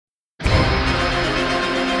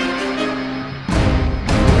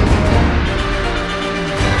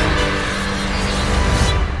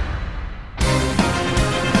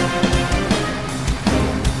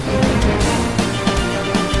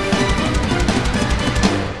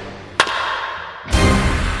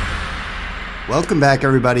Welcome back,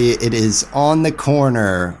 everybody. It is On the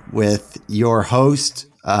Corner with your host,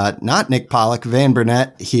 not Nick Pollack, Van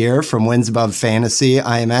Burnett here from Wins Above Fantasy.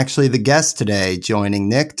 I am actually the guest today, joining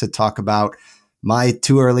Nick to talk about my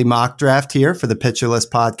too early mock draft here for the Pitcherless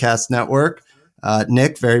Podcast Network.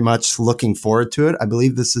 Nick, very much looking forward to it. I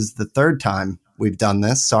believe this is the third time we've done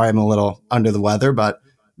this. Sorry, I'm a little under the weather, but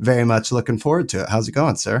very much looking forward to it. How's it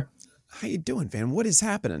going, sir? How you doing, Van? What is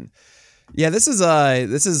happening? Yeah, this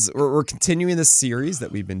is we're continuing this series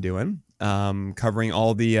that we've been doing, covering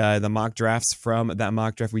all the mock drafts from that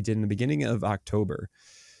mock draft we did in the beginning of October.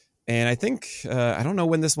 And I think I don't know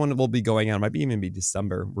when this one will be going out. It might even be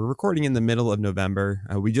December. We're recording in the middle of November.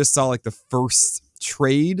 We just saw like the first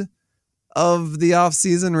trade of the off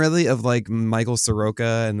season, really, of like Michael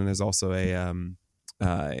Soroka, and then there's also a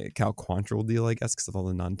Cal Quantrill deal, I guess, because of all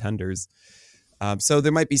the non-tenders. So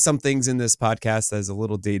there might be some things in this podcast that is a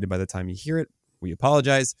little dated by the time you hear it. We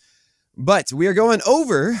apologize. But we are going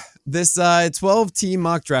over this 12-team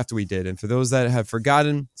mock draft we did. And for those that have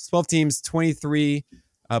forgotten, 12 teams, 23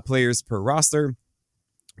 players per roster,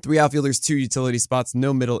 3 outfielders, 2 utility spots,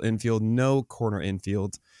 no middle infield, no corner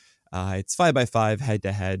infield. It's 5x5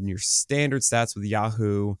 head-to-head, and your standard stats with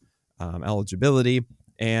Yahoo eligibility.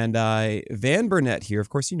 And Van Burnett here, of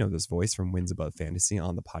course, you know this voice from Wins Above Fantasy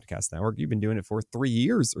on the podcast network. You've been doing it for 3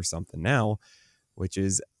 years or something now, which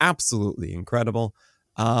is absolutely incredible.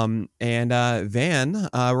 Van,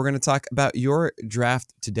 we're going to talk about your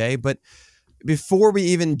draft today. But before we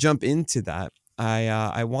even jump into that,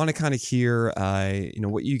 I want to kind of hear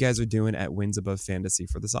what you guys are doing at Wins Above Fantasy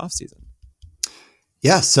for this offseason.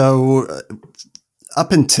 Yeah, so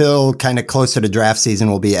up until kind of closer to draft season,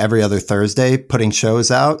 will be every other Thursday putting shows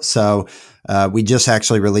out. So we just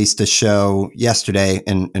actually released a show yesterday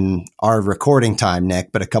in our recording time,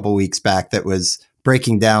 Nick, but a couple weeks back that was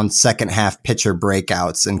breaking down second half pitcher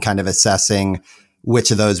breakouts and kind of assessing which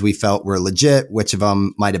of those we felt were legit, which of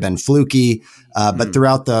them might have been fluky. But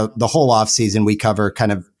throughout the whole off season, we cover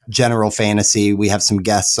kind of general fantasy. We have some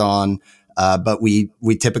guests on, but we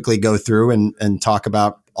typically go through and talk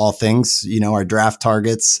about all things, our draft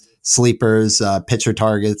targets, sleepers, pitcher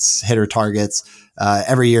targets, hitter targets.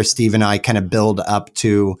 Every year, Steve and I kind of build up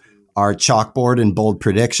to our chalkboard and bold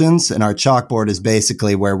predictions. And our chalkboard is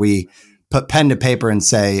basically where we put pen to paper and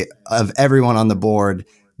say, of everyone on the board,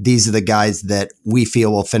 these are the guys that we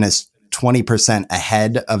feel will finish 20%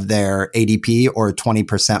 ahead of their ADP or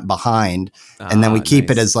 20% behind. And then we keep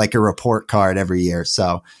it as like a report card every year.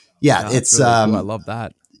 So yeah, it's, really cool. I love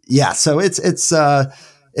that. Yeah. So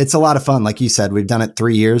it's a lot of fun. Like you said, we've done it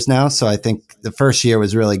 3 years now. So I think the first year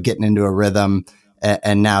was really getting into a rhythm.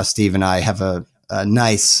 And now Steve and I have a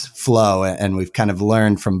nice flow, and we've kind of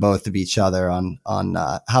learned from both of each other on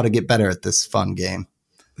how to get better at this fun game.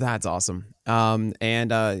 That's awesome. When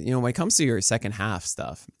it comes to your second half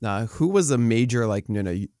stuff, who was a major,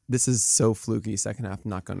 this is so fluky second half,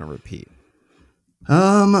 not going to repeat?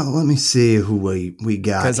 Let me see who we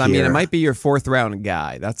got. Because it might be your 4th round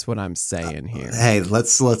guy. That's what I'm saying here. Hey,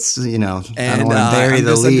 let's I don't want to bury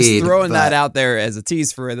the lead. I'm just throwing that out there as a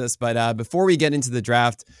tease for this. But before we get into the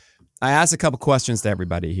draft, I asked a couple questions to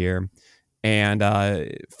everybody here. And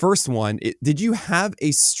first one, did you have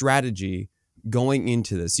a strategy going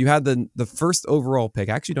into this? You had the first overall pick.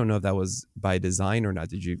 I actually don't know if that was by design or not.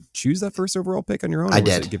 Did you choose that first overall pick on your own? I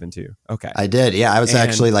did. Was it given to you? Okay. I did. Yeah. I was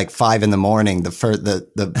actually like 5 a.m.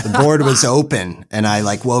 The board was open, and I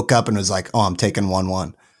woke up and was like, oh, I'm taking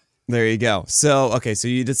 1-1. There you go. So, okay. So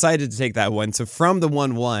you decided to take that one. So from the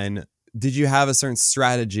 1-1, did you have a certain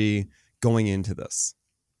strategy going into this?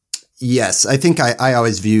 Yes, I think I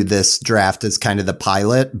always view this draft as kind of the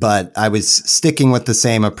pilot, but I was sticking with the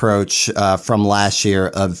same approach from last year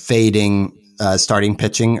of fading starting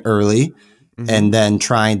pitching early, and then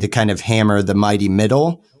trying to kind of hammer the mighty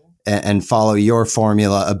middle and follow your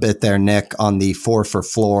formula a bit there, Nick, on the 4 for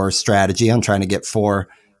floor strategy. I'm trying to get 4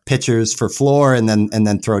 pitchers for floor and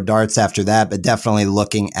then throw darts after that, but definitely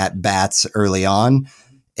looking at bats early on.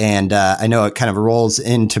 And I know it kind of rolls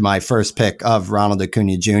into my first pick of Ronald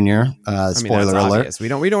Acuna Jr. Spoiler alert. Obvious. We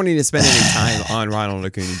don't need to spend any time on Ronald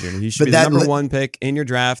Acuna Jr. He should be the number 1 pick in your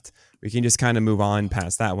draft. We can just kind of move on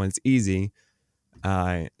past that one. It's easy.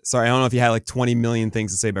 Sorry, I don't know if you had 20 million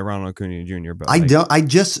things to say about Ronald Acuna Jr. But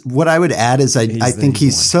what I would add is I think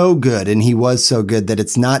he's so good, and he was so good that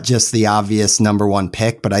it's not just the obvious number 1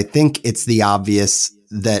 pick, but I think it's the obvious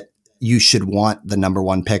that you should want the number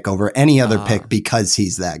 1 pick over any other pick because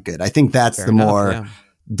he's that good. I think that's the more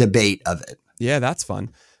debate of it. Yeah, that's fun.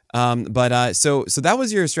 So that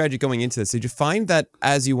was your strategy going into this. Did you find that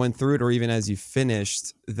as you went through it, or even as you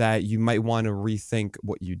finished, that you might want to rethink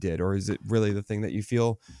what you did, or is it really the thing that you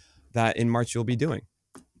feel that in March you'll be doing?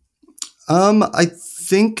 I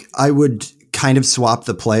think I would kind of swap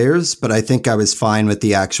the players, but I think I was fine with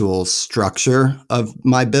the actual structure of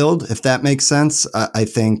my build, if that makes sense. I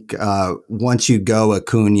think once you go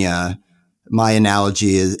Acuna, my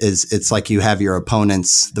analogy is it's like you have your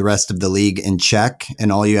opponents, the rest of the league, in check,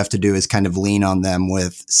 and all you have to do is kind of lean on them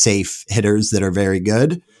with safe hitters that are very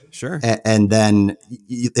good. Sure. And then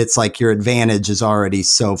it's like your advantage is already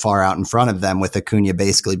so far out in front of them, with Acuna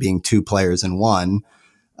basically being two players in one.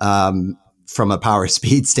 From a power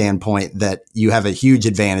speed standpoint, that you have a huge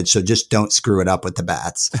advantage. So just don't screw it up with the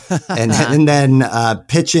bats. And then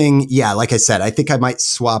pitching. Yeah. Like I said, I think I might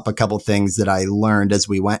swap a couple things that I learned as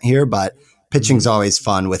we went here, but pitching's always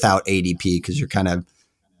fun without ADP, because you're kind of,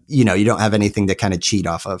 you don't have anything to kind of cheat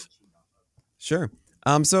off of. Sure.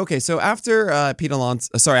 So after Pete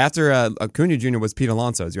Alonso, after Acuna Jr. was Pete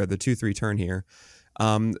Alonso, as you had the 2-3 turn here,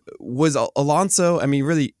 was Alonso, I mean,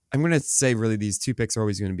 really, I'm going to say really these two picks are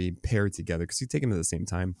always going to be paired together because you take them at the same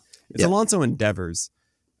time. It's Alonso and Devers.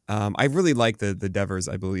 I really like the Devers,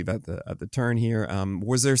 I believe, at the turn here.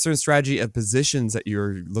 Was there a certain strategy of positions that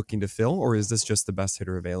you're looking to fill, or is this just the best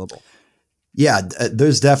hitter available? Yeah,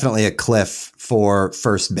 there's definitely a cliff for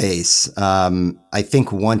first base. I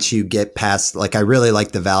think once you get past, like, I really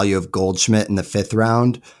like the value of Goldschmidt in the 5th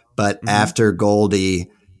round, but after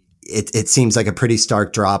Goldie, it seems like a pretty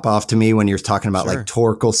stark drop off to me when you're talking about like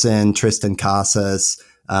Torkelson, Tristan Casas.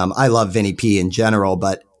 I love Vinny P in general,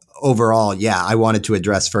 but overall, yeah, I wanted to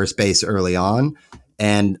address first base early on.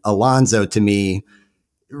 And Alonso, to me,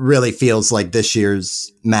 really feels like this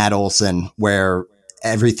year's Matt Olson, where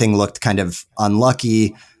everything looked kind of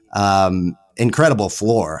unlucky. Incredible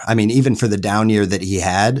floor. I mean, even for the down year that he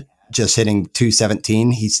had, just hitting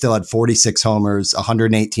 217, he still had 46 homers,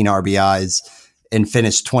 118 RBIs, and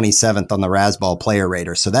finished 27th on the Razzball player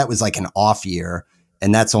rater. So that was like an off year.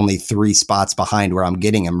 And that's only 3 spots behind where I'm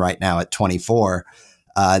getting him right now at 24.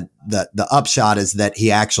 The upshot is that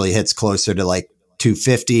he actually hits closer to like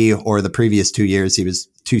 250, or the previous 2 years, he was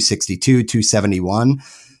 262, 271.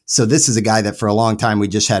 So this is a guy that for a long time we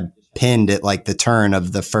just had pinned at like the turn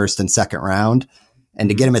of the 1st and 2nd round. And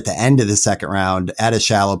to get him at the end of the 2nd round at a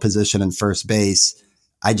shallow position in first base,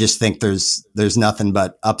 I just think there's nothing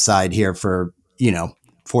but upside here for,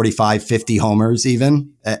 45, 50 homers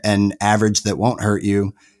even, and average that won't hurt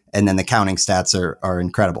you. And then the counting stats are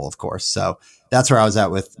incredible, of course. So that's where I was at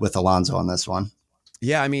with Alonso on this one.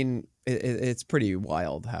 Yeah, I mean, it's pretty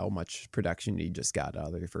wild how much production he just got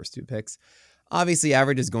out of your first 2 picks. Obviously,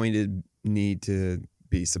 average is going to need to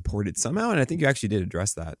be supported somehow, and I think you actually did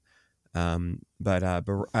address that. But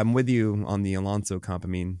I'm with you on the Alonso comp. I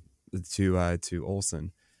mean, to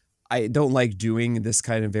Olsen. I don't like doing this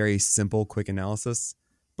kind of very simple, quick analysis,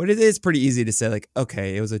 but it is pretty easy to say, like,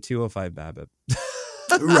 okay, it was a 205 BABIP.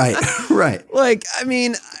 Right. Like, I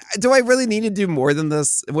mean, do I really need to do more than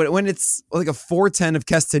this when it's like a 410 of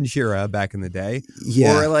Keston Hiura back in the day?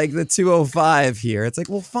 Yeah. Or like the 205 here? It's like,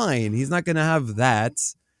 well, fine. He's not going to have that.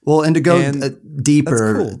 Well, and to go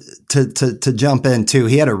deeper, cool. to jump in too,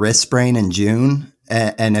 he had a wrist sprain in June.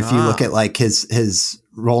 And if you look at like his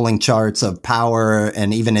rolling charts of power,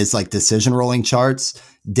 and even his like decision rolling charts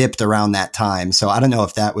dipped around that time. So I don't know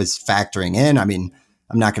if that was factoring in. I mean,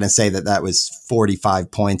 I'm not going to say that was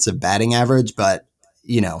 45 points of batting average, but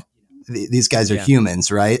these guys are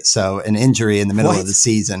humans, right? So an injury in the middle of the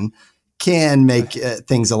season can make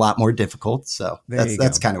things a lot more difficult. So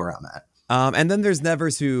that's kind of where I'm at. And then there's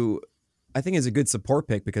Nevers, who I think is a good support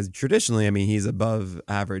pick because traditionally, I mean, he's above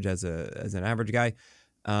average as an average guy.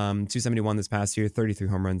 271 this past year, 33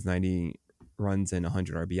 home runs, 90 runs, and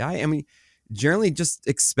 100 RBI. I mean, generally just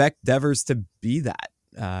expect Devers to be that.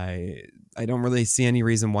 I don't really see any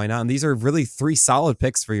reason why not. And these are really 3 solid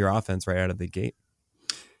picks for your offense right out of the gate.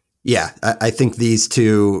 Yeah, I think these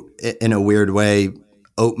two, in a weird way,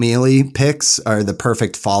 oatmeal-y picks are the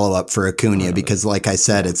perfect follow-up for Acuna because, like I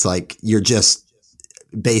said, it's like you're just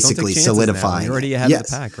basically solidifying. You're already ahead of the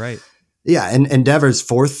pack, right? Yeah, and Devers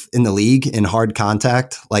 4th in the league in hard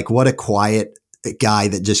contact. Like, what a quiet guy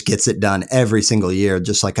that just gets it done every single year,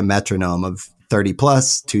 just like a metronome of 30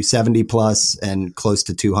 plus, 270 plus, and close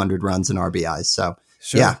to 200 runs and RBIs. So,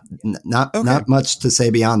 not much to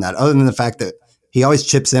say beyond that, other than the fact that he always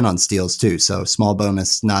chips in on steals too. So small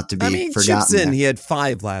bonus not to be forgotten. Chips in. He had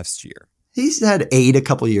 5 last year. He's had 8 a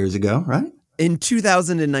couple years ago, right? In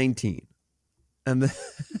 2019. And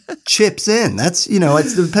chips in. That's, it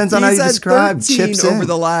depends on how you describe chips in. Over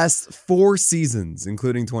the last 4 seasons,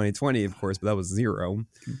 including 2020, of course, but that was 0.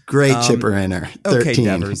 Great chipper inner. 13, okay,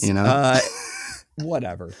 Devers.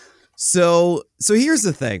 Whatever. So here's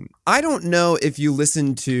the thing. I don't know if you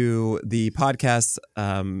listened to the podcast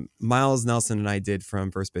Miles Nelson and I did from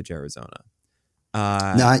First Pitch Arizona.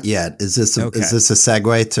 Not yet. Is this a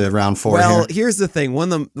segue to round 4? Well, here's the thing.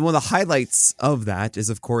 One of the highlights of that is,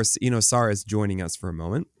 of course, Sarah's joining us for a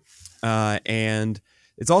moment, and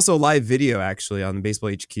it's also a live video actually on Baseball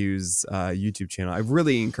HQ's YouTube channel. I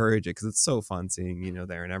really encourage it because it's so fun seeing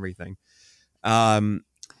there and everything. One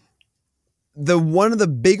of the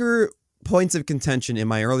bigger points of contention in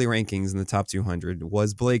my early rankings in the top 200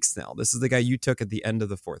 was Blake Snell. This is the guy you took at the end of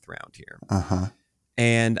the 4th round here.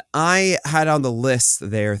 And I had on the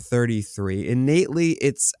list there 33. Innately,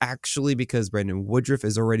 it's actually because Brandon Woodruff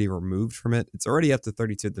is already removed from it. It's already up to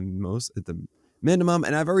 32 at the minimum.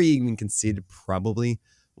 And I've already even conceded probably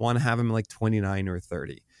want to have him like 29 or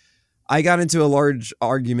 30. I got into a large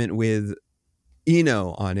argument with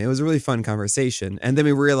Eno on it. It was a really fun conversation. And then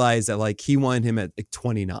we realized that like he wanted him at like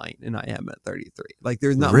 29 and I am at 33. Like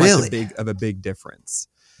there's not much of a big difference.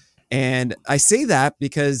 And I say that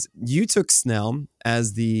because you took Snell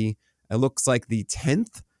as it looks like the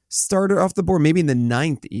 10th starter off the board, maybe in the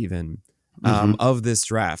 9th even of this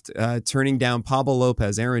draft, turning down Pablo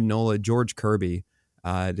Lopez, Aaron Nola, George Kirby,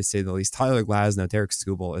 to say the least, Tyler Glasnow, Derek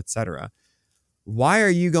Skubal, etc. Why are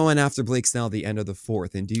you going after Blake Snell at the end of the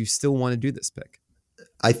 4th? And do you still want to do this pick?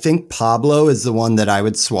 I think Pablo is the one that I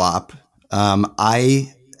would swap.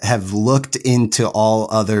 I have looked into all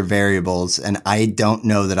other variables, and I don't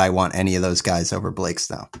know that I want any of those guys over Blake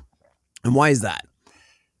Snell. And why is that?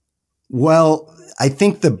 Well, I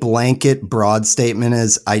think the blanket broad statement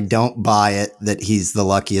is I don't buy it that he's the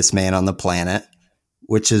luckiest man on the planet,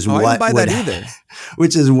 which is I don't buy that either.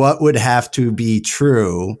 Which is what would have to be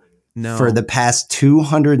true. No. For the past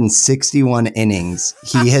 261 innings,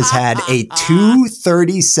 he has had a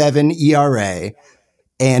 2.37 ERA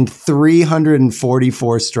and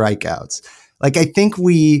 344 strikeouts. Like, I think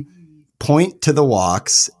we point to the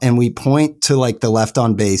walks and we point to like the left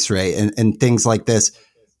on base rate and things like this.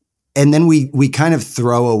 And then we kind of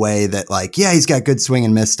throw away that like, yeah, he's got good swing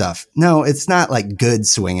and miss stuff. No, it's not like good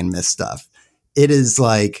swing and miss stuff. It is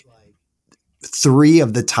like 3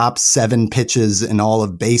 of the top 7 pitches in all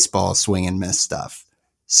of baseball swing and miss stuff.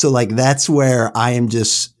 So like, that's where I am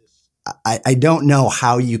just, I don't know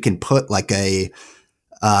how you can put like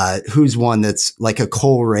who's one that's like a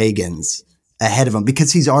Cole Reagans ahead of him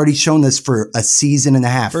because he's already shown this for a season and a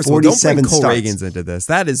half. First of all, don't bring Cole Reagans into this.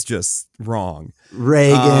 That is just wrong.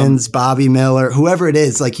 Reagans, Bobby Miller, whoever it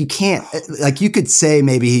is, like you can't, like you could say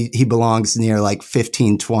maybe he belongs near like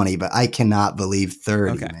 15, 20, but I cannot believe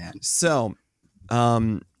 30, man. So,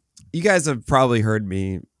 you guys have probably heard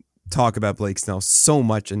me talk about Blake Snell so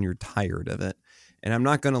much and you're tired of it. And I'm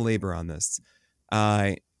not going to labor on this.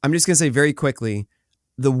 I'm just going to say very quickly,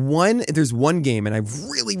 there's one game, and I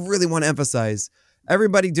really, really want to emphasize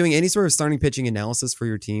everybody doing any sort of starting pitching analysis for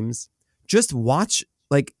your teams. Just watch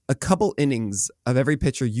like a couple innings of every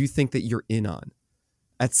pitcher you think that you're in on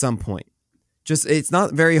at some point. It's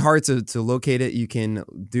not very hard to locate it. You can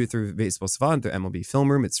do it through Baseball Savant, through MLB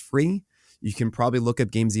Film Room. It's free. You can probably look up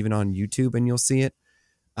games even on YouTube and you'll see it.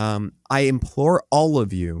 I implore all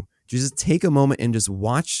of you to just take a moment and just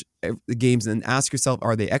watch the games and ask yourself,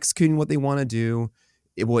 are they executing what they want to do?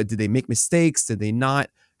 Did they make mistakes? Did they not?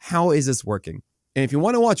 How is this working? And if you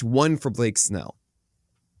want to watch one for Blake Snell,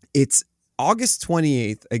 it's August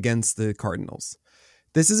 28th against the Cardinals.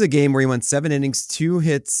 This is a game where he went 7 innings, 2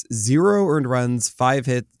 hits, 0 earned runs,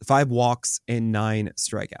 5 walks, and 9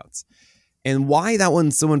 strikeouts. And why that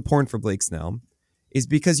one's so important for Blake Snell is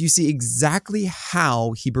because you see exactly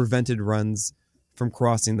how he prevented runs from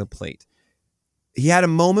crossing the plate. He had a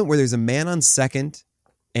moment where there's a man on second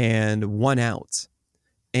and 1 out.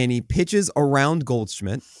 And he pitches around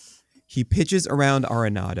Goldschmidt. He pitches around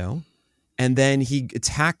Arenado. And then he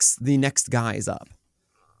attacks the next guys up,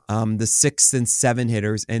 the 6 and 7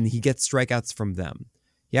 hitters, and he gets strikeouts from them.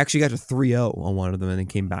 He actually got to 3-0 on one of them and then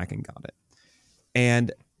came back and got it.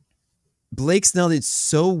 And Blake Snell did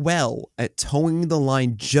so well at towing the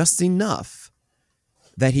line just enough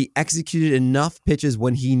that he executed enough pitches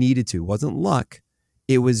when he needed to. It wasn't luck.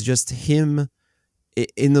 It was just him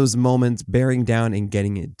in those moments bearing down and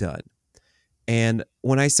getting it done. And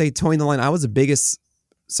when I say towing the line, I was the biggest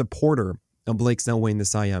supporter of Blake Snell winning the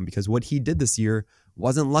Cy Young because what he did this year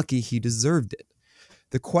wasn't lucky. He deserved it.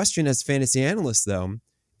 The question as fantasy analysts, though,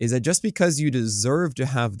 is that just because you deserve to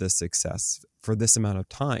have this success for this amount of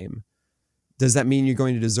time, does that mean you're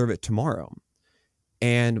going to deserve it tomorrow?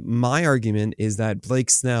 And my argument is that Blake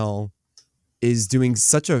Snell is doing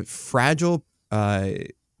such a fragile,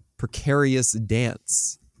 precarious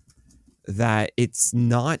dance that it's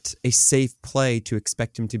not a safe play to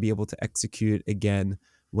expect him to be able to execute again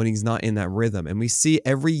when he's not in that rhythm. And we see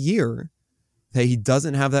every year that he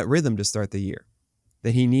doesn't have that rhythm to start the year,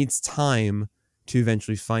 that he needs time to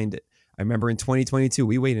eventually find it. I remember in 2022,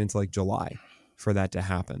 we waited until like July for that to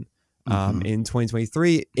happen. In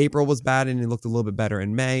 2023, April was bad and it looked a little bit better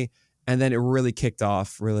in May. And then it really kicked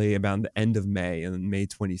off really about the end of May and May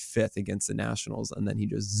 25th against the Nationals. And then he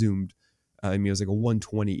just zoomed. I mean, it was like a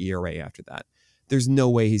 120 ERA after that. There's no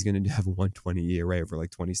way he's going to have a 120 ERA over like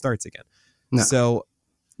 20 starts again. No. So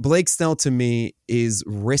Blake Snell to me is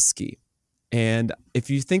risky. And if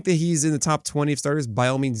you think that he's in the top 20 of starters, by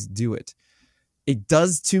all means do it. It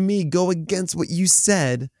does to me go against what you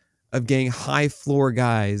said of getting high floor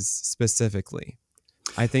guys specifically.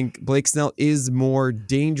 I think Blake Snell is more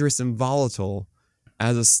dangerous and volatile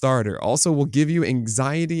as a starter. Also will give you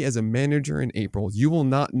anxiety as a manager in April. You will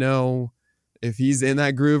not know if he's in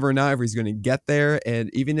that groove or not, if he's going to get there.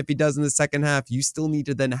 And even if he does in the second half, you still need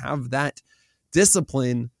to then have that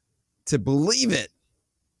discipline to believe it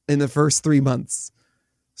in the first 3 months.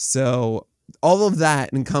 So all of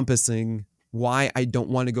that encompassing why I don't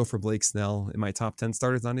want to go for Blake Snell in my top 10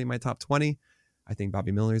 starters, not in my top 20. I think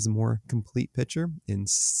Bobby Miller is a more complete pitcher and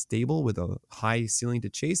stable with a high ceiling to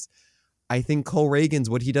chase. I think Cole Reagan's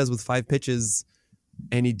what he does with 5 pitches,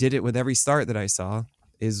 and he did it with every start that I saw,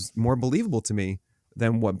 is more believable to me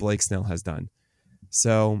than what Blake Snell has done.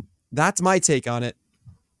 So that's my take on it.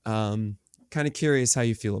 Kind of curious how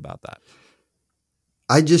you feel about that.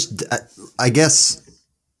 I guess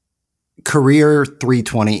career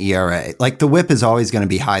 3.20 ERA. Like the whip is always going to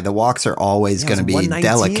be high. The walks are always going to be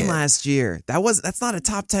delicate. Last year. That's not a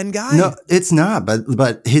top 10 guy. No, it's not.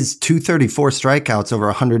 But his 234 strikeouts over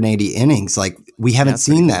 180 innings, like we haven't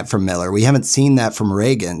seen that from Miller. We haven't seen that from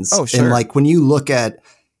Reagan's. Oh, sure. And like when you look at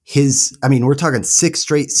we're talking 6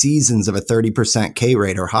 straight seasons of a 30% K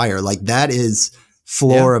rate or higher. Like that is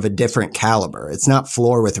floor of a different caliber. It's not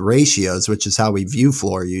floor with ratios, which is how we view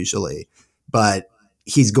floor usually, but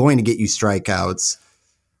he's going to get you strikeouts.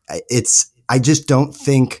 I just don't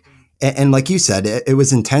think, and like you said, it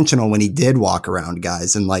was intentional when he did walk around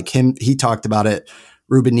guys, and like he talked about it.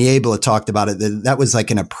 Ruben Niebla talked about it. That was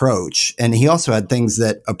like an approach. And he also had things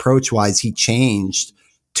that approach wise, he changed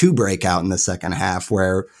to break out in the second half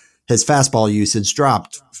where his fastball usage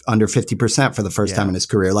dropped under 50% for the first time in his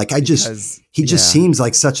career. Like he just seems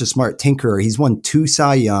like such a smart tinkerer. He's won 2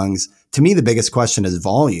 Cy Youngs. To me, the biggest question is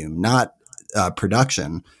volume, not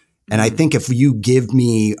production. And I think if you give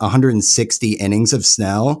me 160 innings of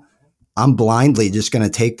Snell, I'm blindly just going to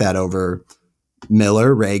take that over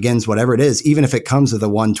Miller, Reagan's, whatever it is, even if it comes with a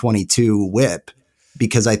 122 whip,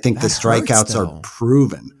 because I think the strikeouts are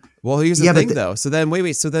proven. Well, here's the thing though. So then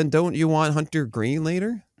wait. So then don't you want Hunter Green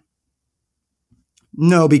later?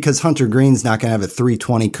 No, because Hunter Green's not going to have a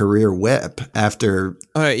 320 career whip after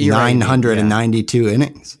 992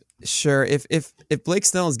 innings. Sure. If Blake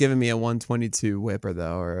Snell is giving me a 122 whipper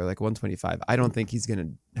though, or like 125, I don't think he's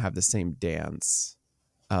going to have the same dance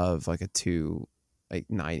of like a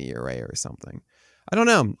 2.9 ERA or something. I don't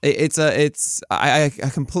know. I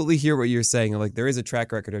completely hear what you're saying. Like there is a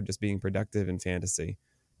track record of just being productive in fantasy.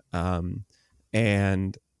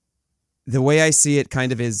 And the way I see it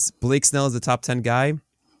kind of is Blake Snell is the top 10 guy.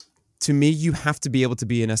 To me, you have to be able to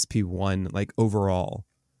be an SP1 like overall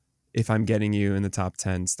if I'm getting you in the top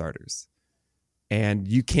 10 starters. And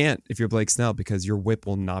you can't if you're Blake Snell because your whip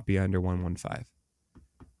will not be under 115.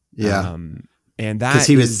 Yeah. And that because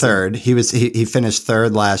he was third. He finished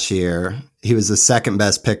third last year. He was the second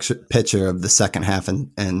best pitcher of the second half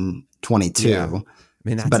in 22. Yeah. I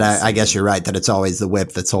mean, but I guess you're right that it's always the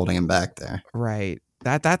whip that's holding him back there. Right.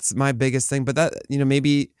 That's my biggest thing. But that,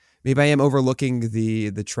 maybe I am overlooking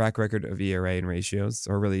the track record of ERA and ratios,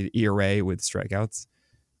 or really ERA with strikeouts.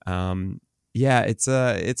 It's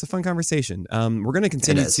a fun conversation. We're going to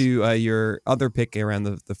continue to your other pick around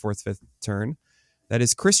the fourth, fifth turn. That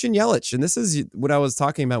is Christian Yelich. And this is what I was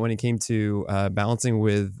talking about when it came to balancing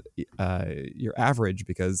with your average,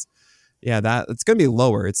 because that it's going to be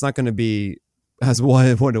lower. It's not going to be as what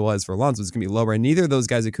it was for Alonso. It's going to be lower. And neither of those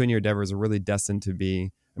guys, Acuna or Devers, are really destined to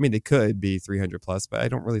be, they could be 300 plus, but I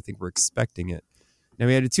don't really think we're expecting it. Now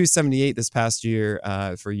we had a 278 this past year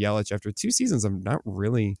for Yelich after 2 seasons of not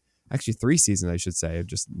really, actually 3 seasons, I should say, of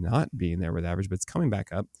just not being there with average, but it's coming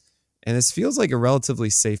back up. And this feels like a relatively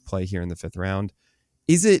safe play here in the 5th round.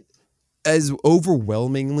 Is it as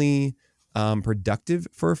overwhelmingly productive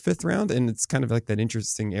for a 5th round? And it's kind of like that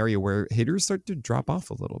interesting area where hitters start to drop off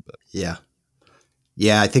a little bit.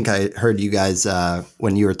 Yeah, I think I heard you guys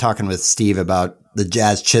when you were talking with Steve about the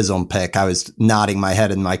Jazz Chisholm pick. I was nodding my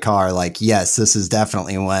head in my car like, yes, this is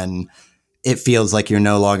definitely when it feels like you're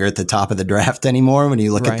no longer at the top of the draft anymore when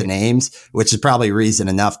you look at the Right. names, which is probably reason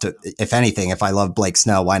enough to, if anything, if I love Blake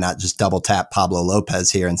Snell, why not just double tap Pablo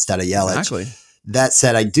Lopez here instead of Yelich? Exactly. That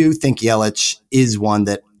said, I do think Yelich is one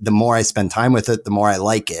that the more I spend time with it, the more I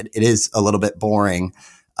like it. It is a little bit boring.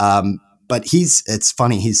 But it's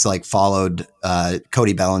funny. He's like followed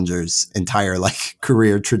Cody Bellinger's entire like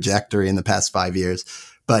career trajectory in the past 5 years.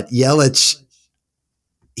 But Yelich,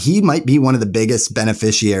 he might be one of the biggest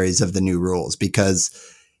beneficiaries of the new rules because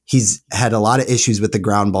he's had a lot of issues with the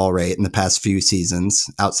ground ball rate in the past few seasons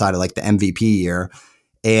outside of like the MVP year.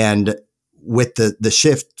 And with the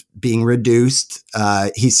shift being reduced,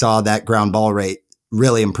 he saw that ground ball rate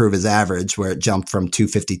really improve his average, where it jumped from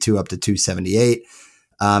 252 up to 278.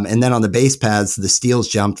 And then on the base paths, the steals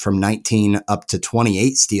jumped from 19 up to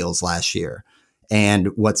 28 steals last year. And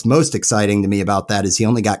what's most exciting to me about that is he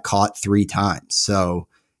only got caught 3 times. So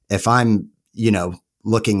if I'm,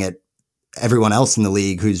 looking at everyone else in the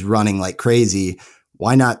league who's running like crazy,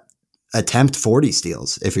 why not attempt 40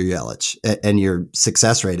 steals if you're Yelich and your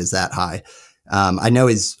success rate is that high? I know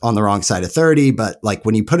he's on the wrong side of 30, but like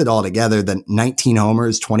when you put it all together, the 19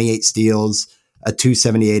 homers, 28 steals, a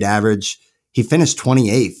 278 average, he finished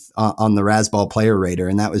 28th on the Razzball player rater,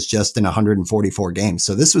 and that was just in 144 games.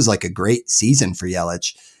 So this was like a great season for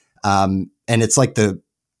Yelich. And it's like the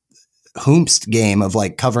Hoomst game of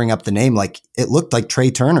like covering up the name. Like it looked like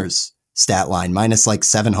Trey Turner's stat line minus like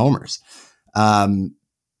 7 homers.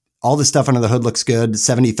 All the stuff under the hood looks good.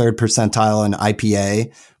 73rd percentile in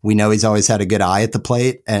IPA. We know he's always had a good eye at the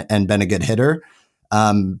plate and been a good hitter.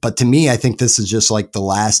 But to me, I think this is just like the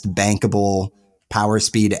last bankable power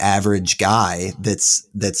speed average guy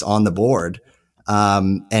that's on the board.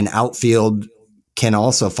 And outfield can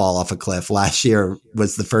also fall off a cliff. Last year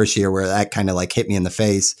was the first year where that kind of like hit me in the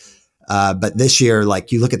face. But this year,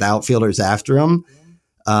 like you look at the outfielders after him,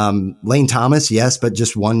 Lane Thomas, yes, but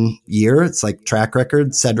just 1 year. It's like track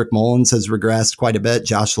record. Cedric Mullins has regressed quite a bit.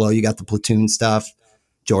 Josh Lowe, you got the platoon stuff.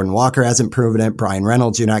 Jordan Walker hasn't proven it. Brian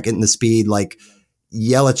Reynolds, you're not getting the speed. Like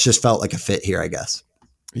Yelich just felt like a fit here, I guess.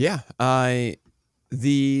 Yeah.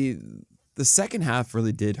 The second half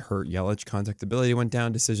really did hurt Yelich. Contactability went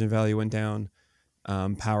down. Decision value went down.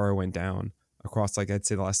 Power went down across, like I'd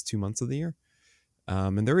say, the last 2 months of the year.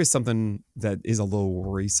 And there is something that is a little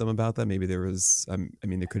worrisome about that. Maybe there was,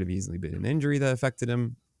 there could have easily been an injury that affected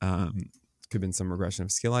him. Could have been some regression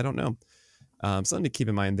of skill. I don't know. Something to keep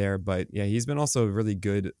in mind there. But yeah, he's been also a really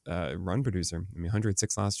good run producer.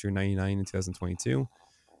 106 last year, 99 in 2022.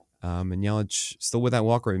 And Yelich, still with that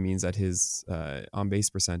walk rate, means that his on-base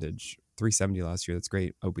percentage, 370 last year. That's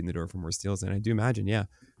great, opening the door for more steals. And I do imagine,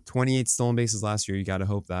 28 stolen bases last year. You got to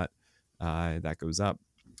hope that that goes up.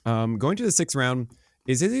 Going to the 6th round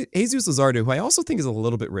is Jesus Luzardo, who I also think is a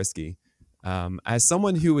little bit risky. As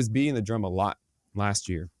someone who was beating the drum a lot last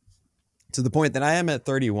year, to the point that I am at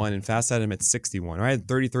 31 and Fast had him at 61. Or I had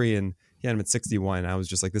 33 and he had him at 61. And I was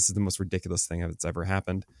just like, this is the most ridiculous thing that's ever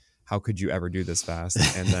happened. How could you ever do this fast?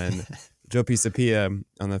 And then Joe Pisapia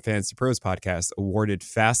on the Fantasy Pros podcast awarded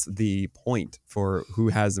Fast the point for who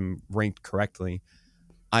has him ranked correctly.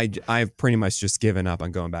 I've pretty much just given up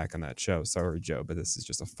on going back on that show. Sorry, Joe, but this is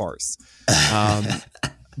just a farce.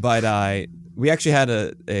 But we actually had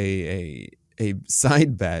a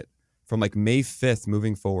side bet from like May 5th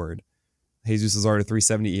moving forward. Jesus Luzardo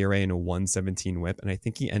 370 ERA and a 117 whip. And I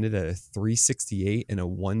think he ended at a 368 and a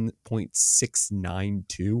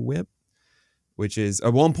 1.692 whip, which is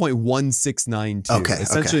a 1.1692. Okay.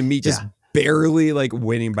 Essentially me just barely like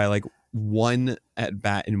winning by like 1 at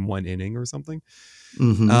bat in 1 inning or something.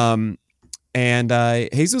 Mm-hmm. And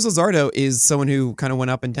Jesus Luzardo is someone who kind of went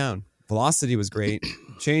up and down. Velocity was great.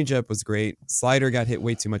 Changeup was great. Slider got hit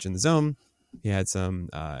way too much in the zone. He had some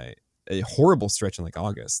a horrible stretch in like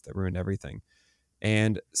August that ruined everything.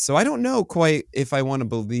 And so I don't know quite if I want to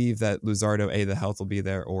believe that Luzardo, the health will be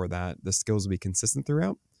there or that the skills will be consistent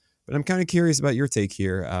throughout. But I'm kind of curious about your take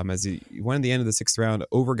here. As he went at the end of the 6th round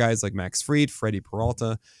over guys like Max Fried, Freddie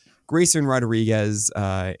Peralta, Grayson Rodriguez,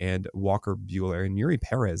 and Walker Buehler, and Yuri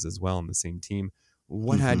Perez as well on the same team.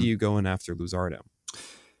 What had you going after Luzardo?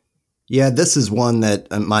 Yeah, this is one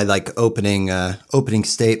that my like opening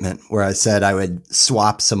statement where I said I would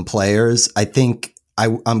swap some players. I think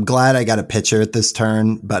I'm glad I got a pitcher at this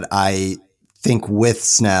turn, but I think with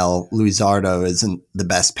Snell, Luzardo isn't the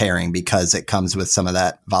best pairing because it comes with some of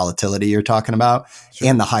that volatility you're talking about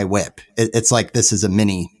and the high whip. It's like this is a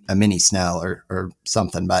mini Snell or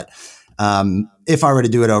something. But if I were to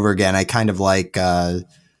do it over again, I kind of like.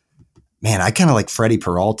 I kind of like Freddie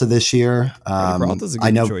Peralta this year. Freddie Peralta's a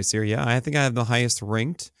good choice here. Yeah, I think I have the highest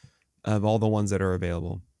ranked of all the ones that are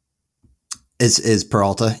available. Is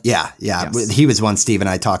Peralta? Yeah. Yes. He was one Steve and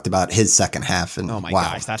I talked about his second half, and Oh my wow,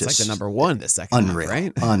 gosh, that's like the number one this second unreal, half,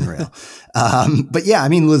 right? unreal. But yeah, I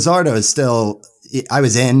mean, Luzardo is still. I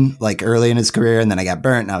was in like early in his career, and then I got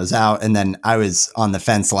burnt, and I was out, and then I was on the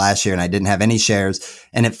fence last year, and I didn't have any shares,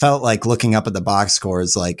 and it felt like looking up at the box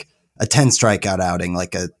scores, like a 10 strikeout outing,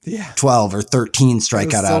 like a 12 or 13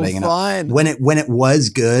 strikeout outing. Fun. And when it was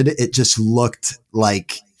good, it just looked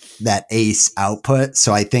like that ace output.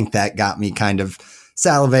 So I think that got me kind of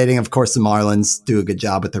salivating. Of course, the Marlins do a good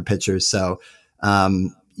job with their pitchers. So,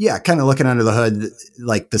 yeah, kind of looking under the hood,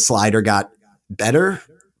 like the slider got better,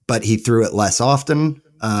 but he threw it less often.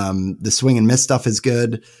 The swing and miss stuff is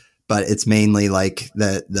good, but it's mainly like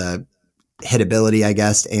the hitability, I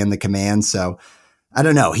guess, and the command. So I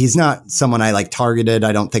don't know. He's not someone I like targeted.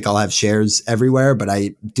 I don't think I'll have shares everywhere, but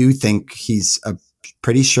I do think he's a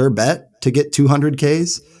pretty sure bet to get 200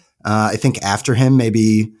 Ks. I think after him,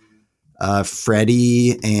 maybe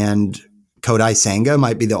Freddie and Kodai Senga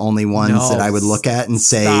might be the only ones that I would look at and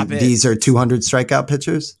say these are 200 strikeout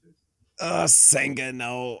pitchers. Senga,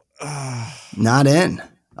 no. Not in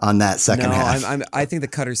on that second half. I think the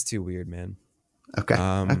cutter's too weird, man. Okay.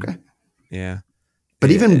 Okay. Yeah. But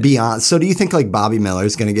even beyond, so do you think like Bobby Miller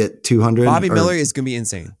is going to get 200? Bobby Miller is going to be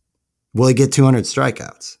insane. Will he get 200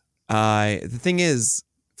 strikeouts? The thing is,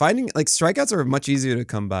 finding like strikeouts are much easier to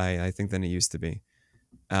come by, I think, than it used to be.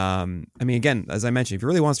 I mean, again, as I mentioned, if you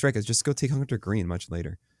really want strikeouts, just go take Hunter Green much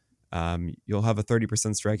later. You'll have a 30%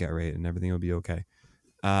 strikeout rate and everything will be okay.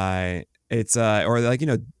 It's or like,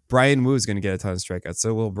 Brian Woo is going to get a ton of strikeouts.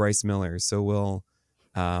 So will Bryce Miller. So will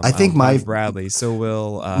I think Bradley. So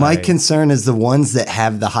will my concern is the ones that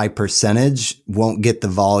have the high percentage won't get the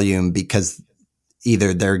volume because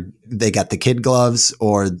either they got the kid gloves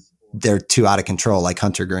or they're too out of control, like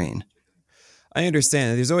Hunter Green. I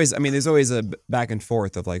understand. There's always a back and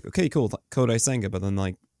forth of like, okay, cool, Kodai Senga, but then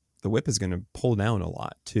like the whip is going to pull down a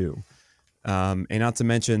lot too. And not to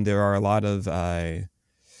mention there are a lot of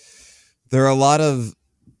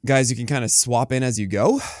guys you can kind of swap in as you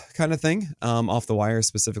go kind of thing, off the wire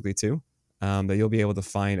specifically too, that you'll be able to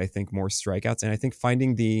find, I think, more strikeouts. And I think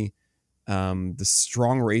finding the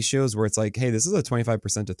strong ratios where it's like, hey, this is a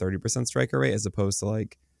 25% to 30% striker rate as opposed to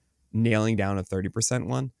like nailing down a 30%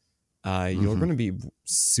 one. You're going to be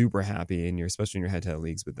super happy especially in your head-to-head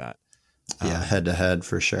leagues with that. Yeah, head-to-head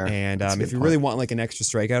for sure. And if you really want like an extra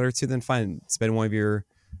strikeout or two, then fine, spend one of your,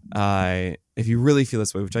 if you really feel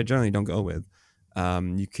this way, which I generally don't go with,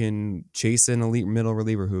 you can chase an elite middle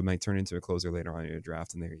reliever who might turn into a closer later on in your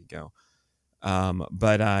draft, and there you go.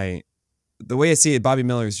 But the way I see it, Bobby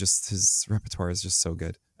Miller is just, his repertoire is just so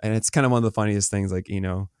good. And it's kind of one of the funniest things, like,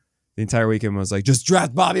 the entire weekend was like, just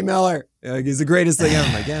draft Bobby Miller. Like, he's the greatest thing ever.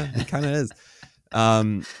 I'm like, yeah, he kind of is.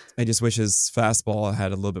 I just wish his fastball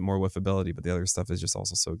had a little bit more whiffability, but the other stuff is just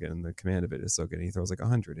also so good, and the command of it is so good. And he throws like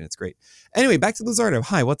 100, and it's great. Anyway, back to Luzardo.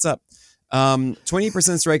 Hi, what's up? 20%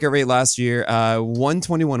 strikeout rate last year,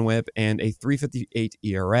 121 whip, and a 3.58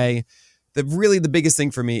 ERA. The biggest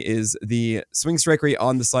thing for me is the swing strike rate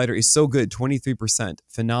on the slider is so good, 23%,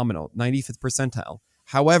 phenomenal, 95th percentile.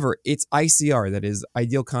 However, it's ICR, that is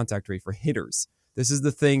ideal contact rate for hitters. This is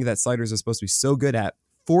the thing that sliders are supposed to be so good at.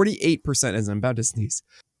 48%, as I'm about to sneeze.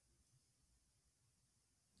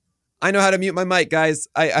 I know how to mute my mic, guys.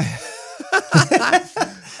 I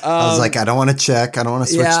was like, I don't want to check. I don't want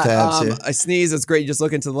to switch tabs here. I sneeze. It's great. You just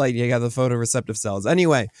look into the light. You got the photoreceptive cells.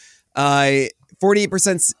 Anyway, 48%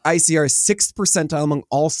 ICR, 6th percentile among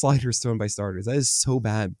all sliders thrown by starters. That is so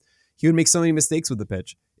bad. He would make so many mistakes with the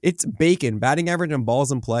pitch. It's bacon. Batting average on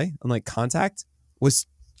balls in play, unlike contact, was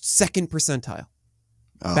 2nd percentile.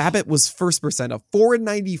 Oh. Babbitt was 1st percentile,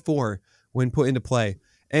 494 when put into play.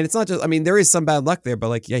 And it's not just, there is some bad luck there, but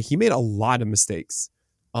like, yeah, he made a lot of mistakes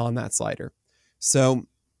on that slider. So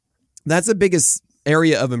that's the biggest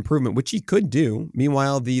area of improvement, which he could do.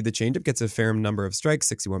 Meanwhile, the changeup gets a fair number of strikes,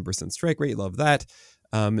 61% strike rate. Love that.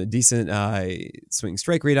 Decent swing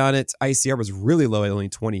strike rate on it. ICR was really low at only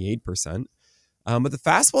 28%. But the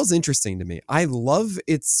fastball is interesting to me. I love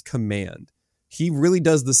its command. He really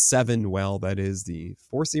does the 7 well. That is the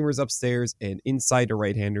 4-seamers upstairs and inside to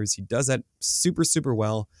right-handers. He does that super, super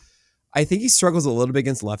well. I think he struggles a little bit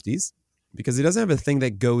against lefties because he doesn't have a thing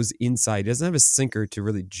that goes inside. He doesn't have a sinker to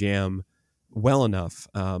really jam well enough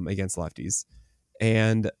against lefties.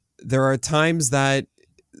 And there are times that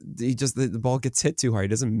the ball gets hit too hard. He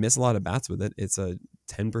doesn't miss a lot of bats with it. It's a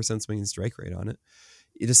 10% swinging strike rate on it,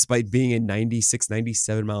 despite being a 96,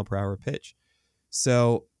 97 mile per hour pitch.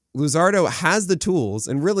 So Luzardo has the tools,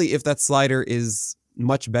 and really, if that slider is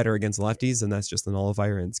much better against lefties, then that's just a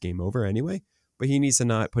nullifier and it's game over anyway. but he needs to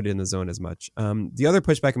not put it in the zone as much. The other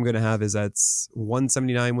pushback I'm going to have is that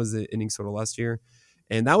 179 was the innings total last year.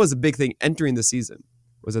 And that was a big thing entering the season,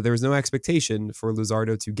 was that there was no expectation for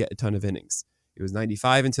Luzardo to get a ton of innings. It was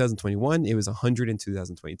 95 in 2021. It was 100 in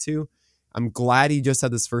 2022. I'm glad he just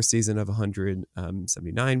had this first season of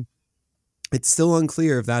 179. It's still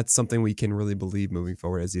unclear if that's something we can really believe moving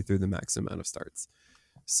forward as he threw the maximum amount of starts.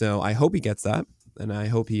 So I hope he gets that. And I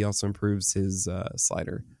hope he also improves his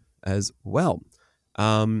slider as well.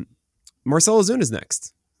 Marcell Ozuna is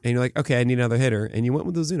next. And you're like, okay, I need another hitter. And you went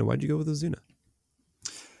with Ozuna. Why'd you go with Ozuna?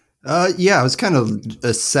 I was kind of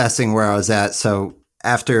assessing where I was at. So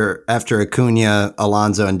after Acuna,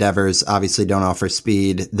 Alonso and Devers obviously don't offer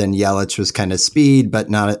speed. Then Yelich was kind of speed,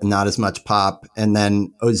 but not as much pop. And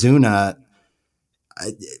then Ozuna,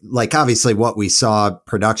 like obviously what we saw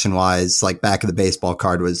production wise, like back of the baseball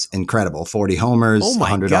card was incredible. 40 homers,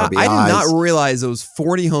 100 RBIs. I did not realize those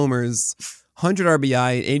 40 homers, 100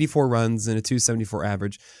 RBI, 84 runs, and a 274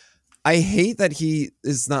 average. I hate that he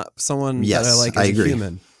is not someone that I like as a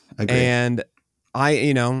human. Agreed. And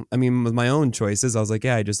with my own choices, I was like,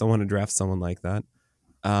 yeah, I just don't want to draft someone like that.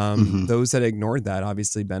 Those that ignored that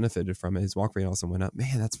obviously benefited from it. His walk rate also went up.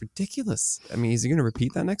 Man, that's ridiculous. I mean, is he going to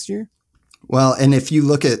repeat that next year? Well, and if you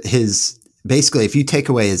look at if you take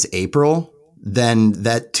away his April, then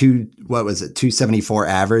that 274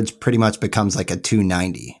 average pretty much becomes like a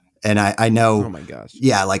 290. And I know, oh my gosh,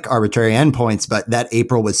 yeah, like arbitrary endpoints, but that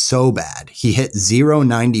April was so bad. He hit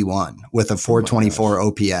 091 with a 424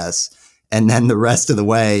 OPS. And then the rest of the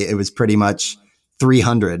way, it was pretty much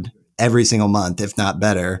 300 every single month, if not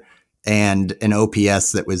better. And an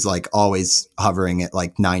OPS that was like always hovering at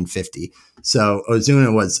like 950. So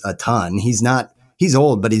Ozuna was a ton. He's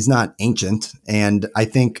old, but he's not ancient. And I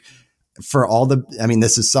think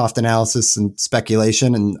this is soft analysis and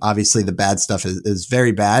speculation, and obviously the bad stuff is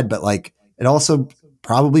very bad, but like it also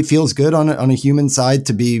probably feels good on a human side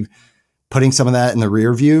to be putting some of that in the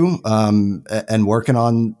rear view and working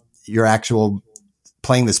on your actual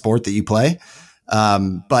playing the sport that you play.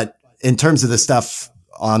 But in terms of the stuff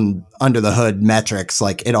on under the hood metrics,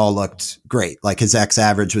 like it all looked great. Like his X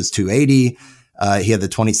average was 280. He had the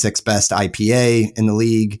 26th best IPA in the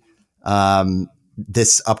league.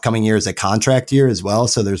 This upcoming year is a contract year as well.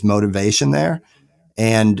 So there's motivation there.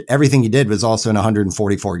 And everything he did was also in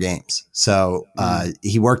 144 games. So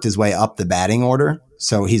he worked his way up the batting order.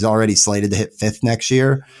 So he's already slated to hit 5th next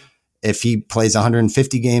year. If he plays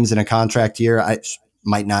 150 games in a contract year, I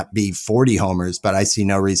might not be 40 homers, but I see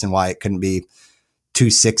no reason why it couldn't be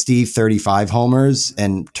 260, 35 homers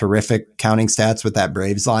and terrific counting stats with that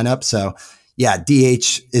Braves lineup. So yeah,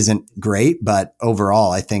 DH isn't great, but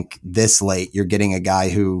overall, I think this late you're getting a guy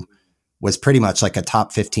who was pretty much like a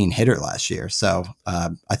top 15 hitter last year. So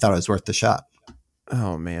I thought it was worth the shot.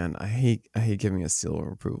 Oh man, I hate giving a seal of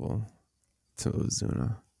approval to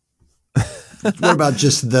Ozuna. What about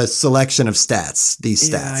just the selection of stats? These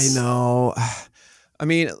stats. Yeah, I know. I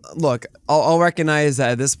mean, look, I'll recognize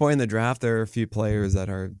that at this point in the draft, there are a few players that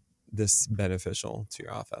are this beneficial to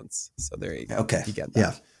your offense. So there you go. Okay. You get that.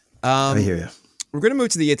 Yeah. I hear you. We're going to move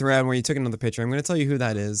to the 8th round where you took another pitcher. I'm going to tell you who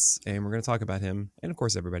that is, and we're going to talk about him and, of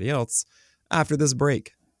course, everybody else after this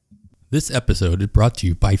break. This episode is brought to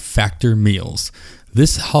you by Factor Meals.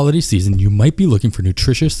 This holiday season, you might be looking for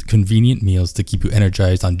nutritious, convenient meals to keep you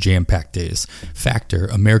energized on jam-packed days. Factor,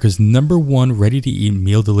 America's #1 ready-to-eat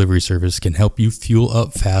meal delivery service, can help you fuel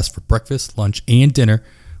up fast for breakfast, lunch, and dinner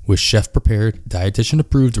with chef-prepared,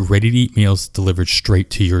 dietitian-approved, ready-to-eat meals delivered straight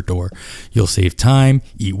to your door. You'll save time,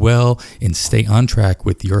 eat well, and stay on track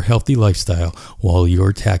with your healthy lifestyle while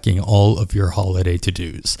you're tackling all of your holiday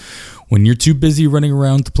to-dos. When you're too busy running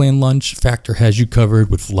around to plan lunch, Factor has you covered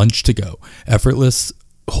with Lunch to Go. Effortless,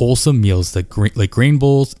 wholesome meals like grain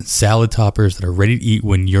bowls and salad toppers that are ready to eat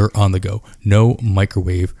when you're on the go. No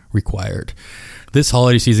microwave required. This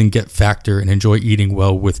holiday season, get Factor and enjoy eating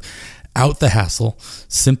well without the hassle.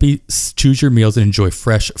 Simply choose your meals and enjoy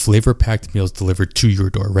fresh, flavor-packed meals delivered to your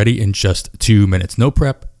door, ready in just 2 minutes. No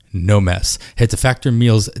prep, no mess. Head to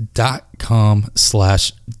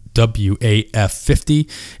factormeals.com/WAF50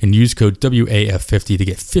 and use code WAF50 to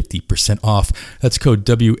get 50% off. That's code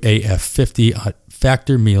WAF50 at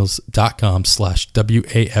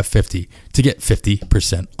factormeals.com/WAF50 to get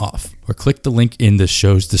 50% off, or click the link in the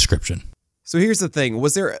show's description. So here's the thing.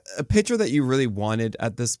 Was there a pitcher that you really wanted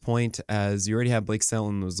at this point, as you already have Blake Snell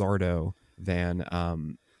and Luzardo, Van?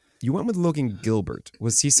 You went with Logan Gilbert.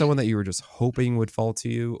 Was he someone that you were just hoping would fall to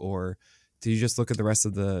you, or did you just look at the rest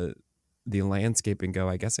of the landscape and go,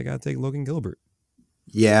 I guess I got to take Logan Gilbert?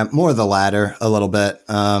 Yeah, more of the latter a little bit.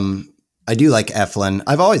 I do like Eflin.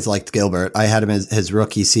 I've always liked Gilbert. I had him his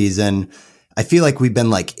rookie season. I feel like we've been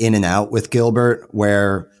like in and out with Gilbert,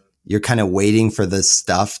 where you're kind of waiting for this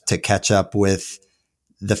stuff to catch up with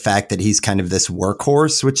the fact that he's kind of this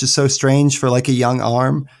workhorse, which is so strange for like a young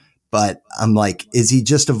arm. But I'm like, is he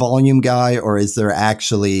just a volume guy, or is there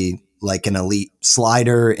actually like an elite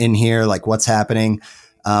slider in here? Like, what's happening?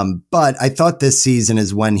 But I thought this season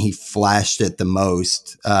is when he flashed it the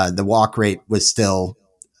most. The walk rate was still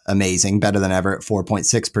amazing, better than ever at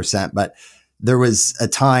 4.6%. But there was a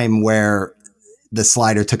time where the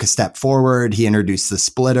slider took a step forward. He introduced the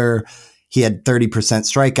splitter. He had 30%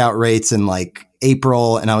 strikeout rates in like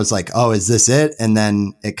April. And I was like, oh, is this it? And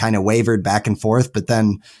then it kind of wavered back and forth. But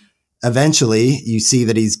then eventually you see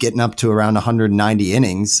that he's getting up to around 190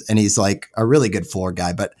 innings and he's like a really good floor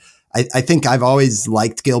guy. But I think I've always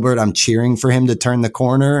liked Gilbert. I'm cheering for him to turn the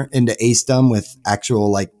corner into acedom with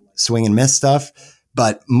actual like swing and miss stuff.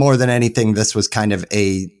 But more than anything, this was kind of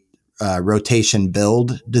a rotation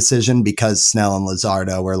build decision because Snell and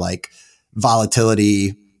Luzardo were like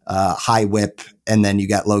volatility, high whip. And then you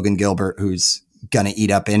got Logan Gilbert, who's going to eat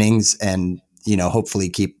up innings and, you know, hopefully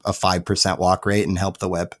keep a 5% walk rate and help the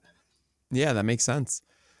whip. Yeah, that makes sense.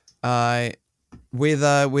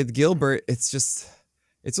 With Gilbert, it's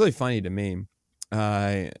really funny to me.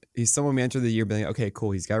 He's someone we entered the year being like, okay,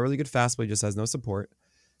 cool. He's got a really good fastball. He just has no support.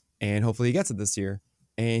 And hopefully he gets it this year.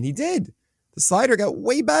 And he did. The slider got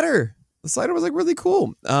way better. The slider was like really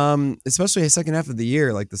cool. Especially the second half of the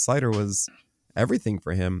year. Like the slider was everything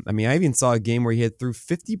for him. I mean, I even saw a game where he had through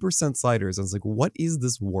 50% sliders. I was like, what is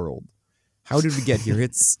this world? How did we get here?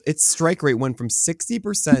 Its strike rate went from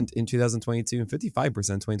 60% in 2022 and 55% in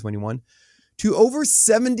 2021 to over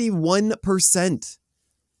 71%.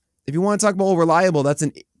 If you want to talk about reliable, that's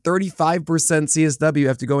an 35% CSW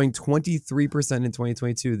after going 23% in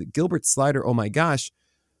 2022. The Gilbert slider, oh my gosh.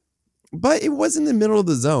 But it was in the middle of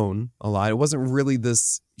the zone a lot. It wasn't really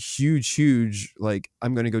this huge, like,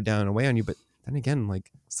 I'm going to go down and away on you. But then again,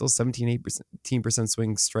 like, still 18%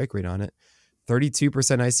 swing strike rate on it. 32%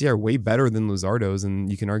 ICR, way better than Luzardo's.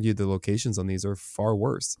 And you can argue the locations on these are far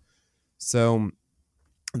worse. So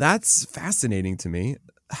that's fascinating to me.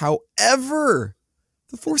 However,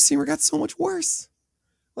 the four-seamer got so much worse.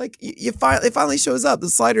 Like, it finally shows up. The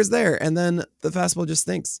slider's there. And then the fastball just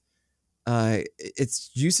stinks.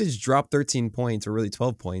 Its usage dropped 13 points, or really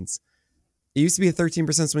 12 points. It used to be a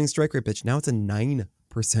 13% swing strike rate pitch. Now it's a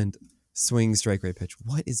 9% swing strike rate pitch.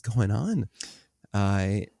 What is going on?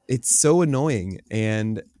 It's so annoying.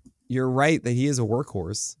 And you're right that he is a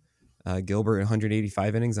workhorse. Gilbert,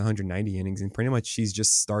 185 innings, 190 innings, and pretty much he's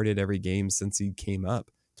just started every game since he came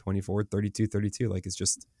up. 24, 32, 32. Like, it's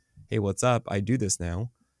just, hey, what's up? I do this now.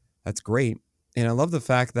 That's great. And I love the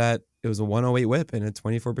fact that it was a 108 whip and a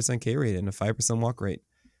 24% K rate and a 5% walk rate.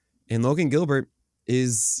 And Logan Gilbert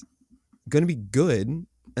is going to be good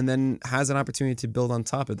and then has an opportunity to build on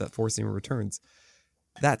top of that four-seamer returns.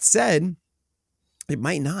 That said, it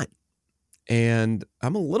might not. And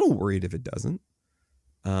I'm a little worried if it doesn't.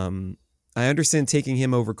 I understand taking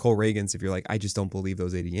him over Cole Reagans if you're like, I just don't believe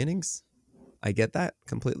those 80 innings. I get that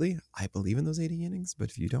completely. I believe in those 80 innings,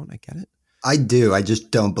 but if you don't, I get it. I do. I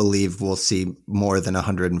just don't believe we'll see more than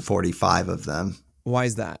 145 of them. Why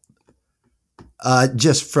is that?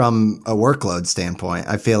 Just from a workload standpoint,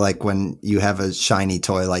 I feel like when you have a shiny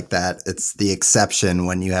toy like that, it's the exception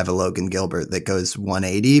when you have a Logan Gilbert that goes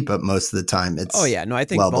 180, but most of the time it's I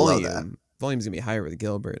think well volume's below that. Volume's gonna be higher with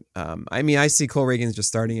Gilbert. I mean, I see Cole Reagans just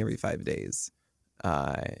starting every 5 days,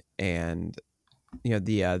 and you know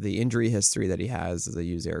the injury history that he has, as I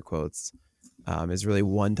use air quotes, is really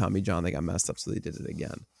one Tommy John that got messed up, so they did it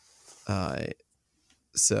again.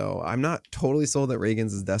 So I'm not totally sold that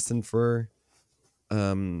Reagans is destined for,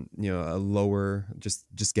 a lower,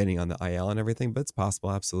 just getting on the IL and everything, but it's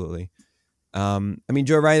possible, absolutely. I mean,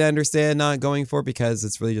 Joe Wright, I understand not going for it because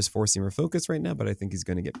it's really just four-seamer focus right now, but I think he's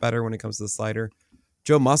going to get better when it comes to the slider.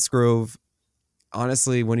 Joe Musgrove,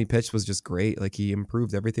 honestly, when he pitched was just great. Like, he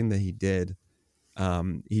improved everything that he did.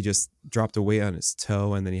 He just dropped away on his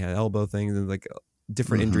toe, and then he had elbow things and like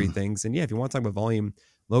different injury things. And yeah, if you want to talk about volume,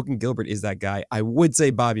 Logan Gilbert is that guy. I would say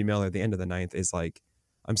Bobby Miller at the end of the ninth is like,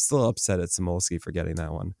 I'm still upset at Samolsky for getting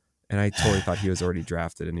that one. And I totally thought he was already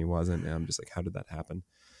drafted and he wasn't. And I'm just like, how did that happen?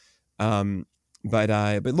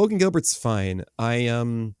 But Logan Gilbert's fine.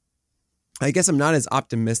 I guess I'm not as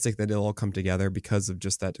optimistic that it'll all come together because of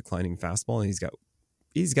just that declining fastball, and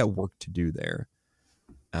he's got work to do there.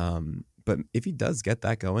 But if he does get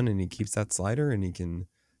that going and he keeps that slider and he can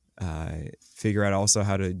figure out also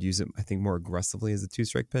how to use it, I think, more aggressively as a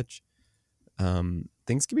 2-strike pitch,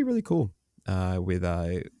 things can be really cool with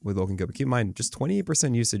Logan Gilbert. Keep in mind, just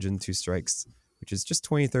 28% usage in 2 strikes, which is just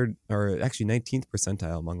 23rd or actually 19th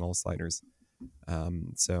percentile among all sliders.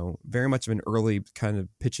 So very much of an early kind of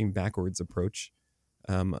pitching backwards approach.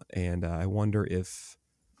 And I wonder if,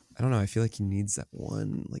 I don't know, I feel like he needs that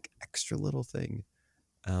one like extra little thing.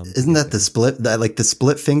 Isn't that the split? That like the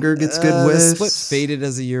split finger gets good whiffs? The split faded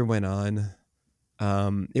as the year went on.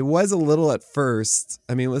 It was a little at first.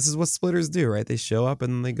 I mean, this is what splitters do, right? They show up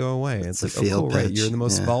and then they go away. It's like, oh, cool, right? You're the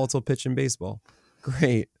most volatile pitch in baseball.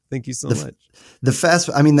 Great. Thank you so much. The fast,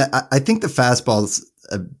 I mean, I think the fastball's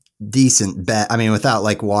a decent bet. I mean, without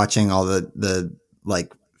like watching all the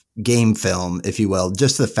like game film, if you will,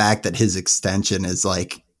 just the fact that his extension is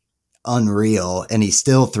like unreal and he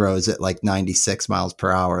still throws it like 96 miles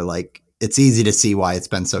per hour. Like it's easy to see why it's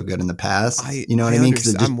been so good in the past. You know what I mean?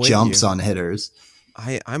 Because it just jumps on hitters.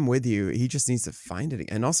 I'm with you. He just needs to find it.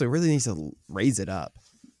 And also really needs to raise it up.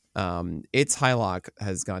 Its high lock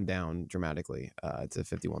has gone down dramatically to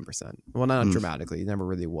 51%. Well, not dramatically. It never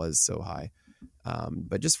really was so high.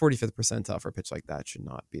 But just 45th percentile for a pitch like that should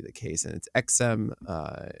not be the case. And it's XM,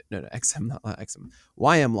 XM, not XM,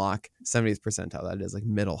 YM lock, 70th percentile. That is like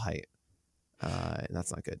middle height. And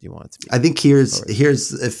that's not good. You want it to be. I think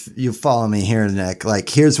here's if you follow me here, Nick, like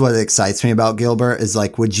here's what excites me about Gilbert is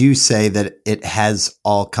like, would you say that it has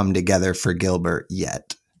all come together for Gilbert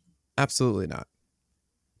yet? Absolutely not.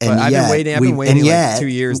 And I've been waiting like 2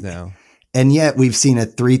 years now. And yet we've seen a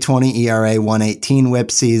 3.20 ERA, 118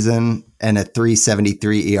 WHIP season, and a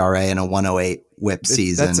 3.73 ERA and a 1.08 WHIP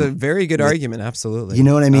season. That's a very good argument. Absolutely. You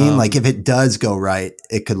know what I mean? Like if it does go right,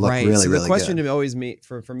 it could look really, so really good. The question to always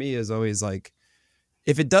for me is always like,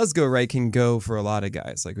 if it does go right, can go for a lot of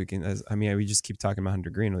guys. Like we just keep talking about Hunter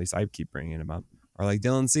Green. At least I keep bringing him up. Or like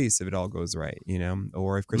Dylan Cease, if it all goes right, you know,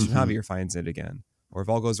 or if Christian Javier finds it again, or if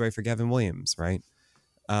all goes right for Gavin Williams, right?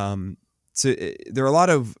 So there are a lot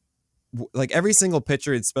of like every single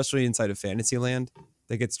pitcher, especially inside of fantasy land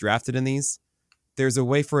that gets drafted in these, there's a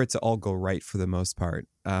way for it to all go right for the most part.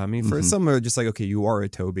 I mean, for some are just like, okay, you are a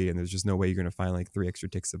Toby and there's just no way you're going to find like 3 extra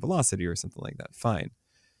ticks of velocity or something like that. Fine.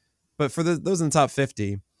 But for those in the top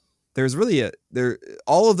 50, there's really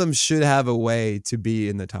all of them should have a way to be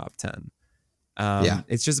in the top 10.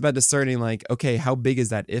 It's just about discerning like, okay, how big is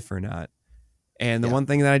that if or not? And the one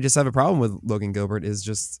thing that I just have a problem with Logan Gilbert is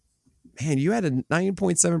just, man, you had a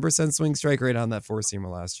 9.7% swing strike rate on that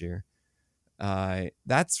 4-seamer last year.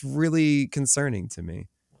 That's really concerning to me.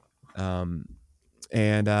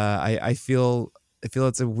 And I feel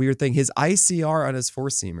it's a weird thing. His ICR on his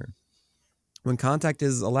 4-seamer, when contact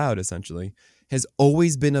is allowed, essentially, has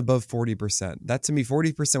always been above 40%. That to me,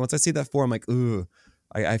 40%, once I see that 4, I'm like, ooh,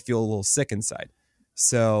 I feel a little sick inside.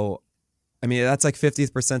 So, I mean, that's like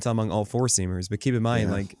 50th percentile among all 4-seamers. But keep in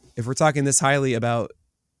mind, like, if we're talking this highly about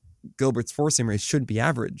Gilbert's 4-seamer, it should be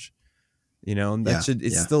average. You know, that should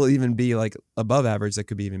still even be like above average. That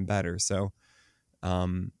could be even better. So,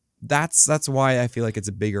 that's why I feel like it's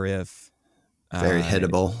a bigger if. Very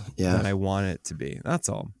hittable. Yeah. Than I want it to be. That's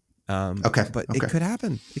all. But it could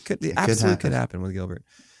happen. It absolutely could happen with Gilbert.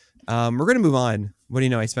 We're going to move on. What do you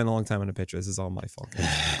know? I spent a long time on a pitcher. This is all my fault.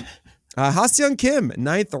 Ha-Seong Kim,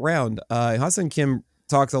 9th round. Ha-Seong Kim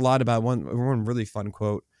talks a lot about one really fun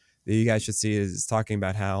quote that you guys should see is talking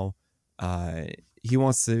about how he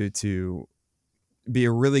wants to be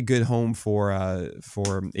a really good home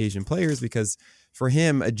for Asian players, because for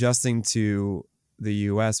him adjusting to the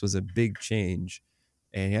U.S. was a big change.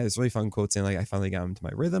 And he had this really fun quote saying, like, I finally got into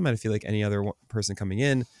my rhythm. And I feel like any other person coming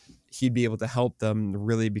in, he'd be able to help them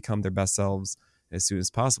really become their best selves as soon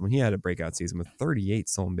as possible. And he had a breakout season with 38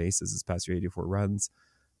 stolen bases this past year, 84 runs.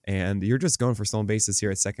 And you're just going for stolen bases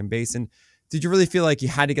here at second base. And did you really feel like you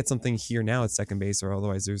had to get something here now at second base, or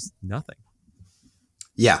otherwise there's nothing?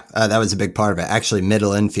 Yeah, that was a big part of it. Actually,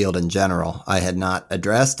 middle infield in general, I had not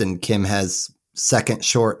addressed, and Kim has second,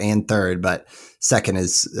 short, and third, but second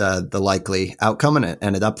is the likely outcome, and it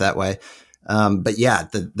ended up that way. But yeah,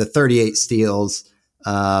 the 38 steals,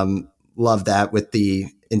 love that with the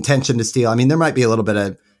intention to steal. I mean, there might be a little bit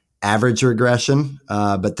of average regression,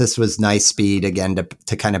 but this was nice speed again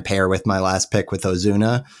to kind of pair with my last pick with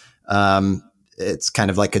Ozuna. It's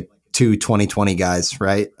kind of like a 2 20-20 guys,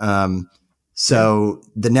 right? So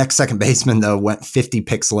the next second baseman, though, went 50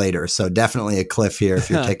 picks later. So definitely a cliff here if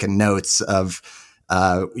you're taking notes of,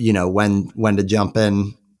 when to jump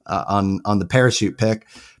in on the parachute pick.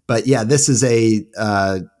 But yeah, this is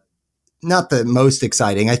not the most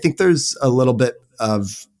exciting. I think there's a little bit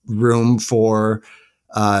of room for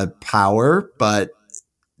power, but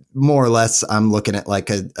more or less I'm looking at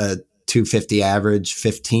like a 250 average,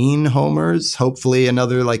 15 homers, hopefully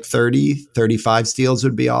another like 30, 35 steals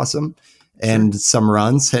would be awesome. And some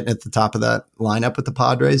runs hitting at the top of that lineup with the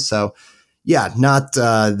Padres. So Yeah, not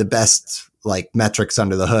the best like metrics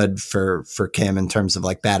under the hood for Kim in terms of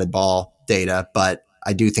like batted ball data, but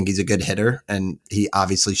I do think he's a good hitter, and he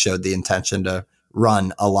obviously showed the intention to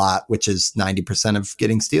run a lot, which is 90% of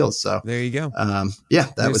getting steals. So there you go. Yeah,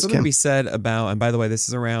 that There's was something Kim. to be said about, and by the way, this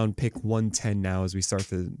is around pick 110 now as we start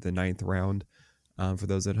the ninth round. For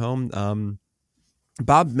those at home,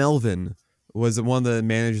 Bob Melvin was one of the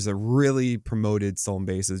managers that really promoted stolen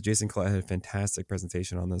bases. Jason Collette had a fantastic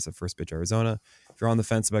presentation on this at First Pitch Arizona. If you're on the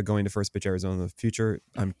fence about going to First Pitch Arizona in the future,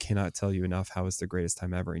 I cannot tell you enough how it's the greatest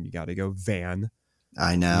time ever, and you got to go Van.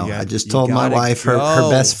 I know. I just told my wife her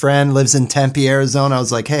best friend lives in Tempe, Arizona. I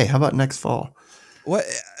was like, hey, how about next fall? What?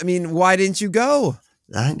 I mean, why didn't you go?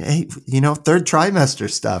 Hey, third trimester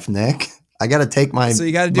stuff, Nick. I got to take my. So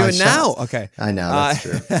you got to do it shots. now. Okay. I know. That's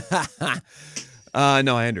true.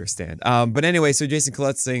 No, I understand. But anyway, so Jason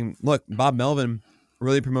Collette's saying, look, Bob Melvin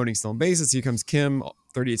really promoting stolen bases. Here comes Kim,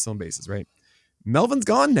 38 stolen bases, right? Melvin's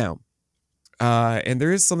gone now. And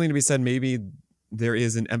there is something to be said. Maybe there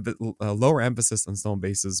is a lower emphasis on stolen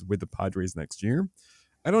bases with the Padres next year.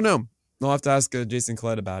 I don't know. I'll have to ask Jason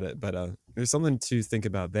Collette about it, but there's something to think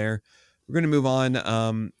about there. We're going to move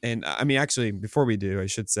on. And I mean, actually, before we do, I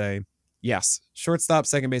should say, yes, shortstop,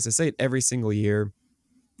 second base, I say it every single year.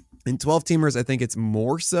 In 12 teamers, I think it's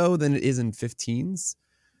more so than it is in 15s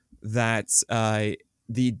that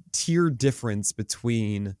the tier difference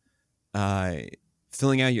between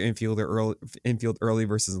filling out your infield early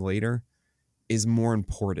versus later is more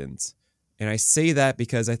important. And I say that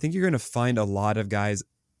because I think you're going to find a lot of guys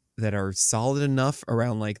that are solid enough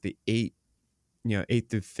around like the 8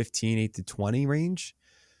 to 15, 8 to 20 range.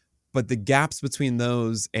 But the gaps between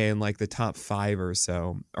those and like the top 5 or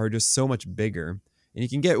so are just so much bigger. And you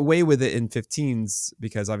can get away with it in 15s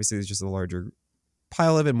because obviously there's just a larger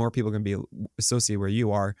pile of it. More people can be associated where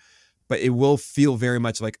you are. But it will feel very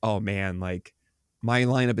much like, oh man, like my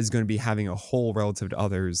lineup is going to be having a hole relative to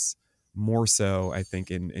others more so, I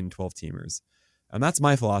think, in 12 teamers. And that's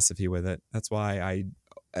my philosophy with it. That's why I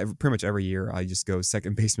pretty much every year I just go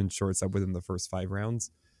second baseman, shortstop within the first 5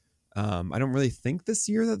 rounds. I don't really think this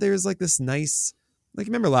year that there's like this nice, like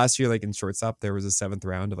remember last year, like in shortstop, there was a 7th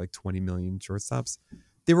round of like 20 million shortstops.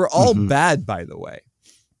 They were all bad, by the way.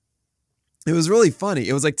 It was really funny.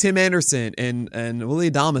 It was like Tim Anderson and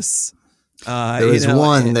Willie Adames. There was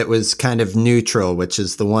one that was kind of neutral, which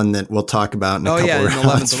is the one that we'll talk about in a couple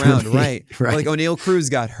rounds. In the 11th round, right. Like O'Neill Cruz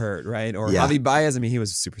got hurt, right? Or Javi Baez, I mean, he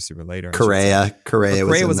was super, super later. Correa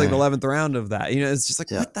was like the 11th round of that. It's just like,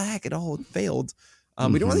 what the heck? It all failed.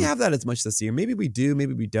 We don't really have that as much this year. Maybe we do,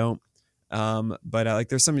 maybe we don't. But like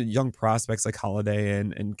there's some young prospects like Holiday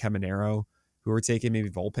and Caminero who are taking maybe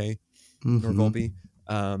Volpe or Volpe.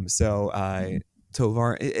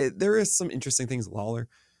 Tovar. There is some interesting things, Lawler.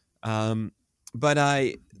 But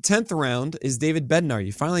 10th round is David Bednar.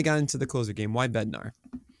 You finally got into the closer game. Why Bednar?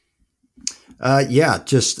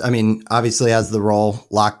 Obviously as the role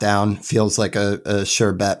lockdown feels like a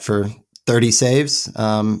sure bet for 30 saves,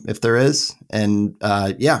 if there is. And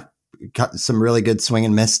got some really good swing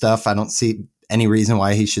and miss stuff. I don't see any reason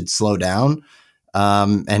why he should slow down.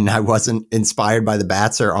 And I wasn't inspired by the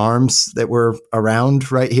bats or arms that were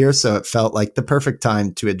around right here. So it felt like the perfect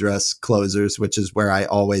time to address closers, which is where I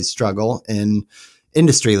always struggle in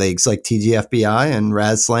industry leagues like TGFBI and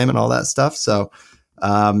Raz Slam and all that stuff. So,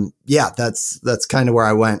 that's kind of where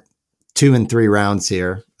I went 2 and 3 rounds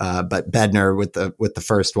here. But Bednar with the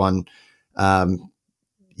first one,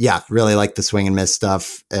 really like the swing and miss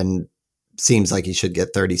stuff and seems like he should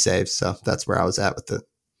get 30 saves. So that's where I was at with it.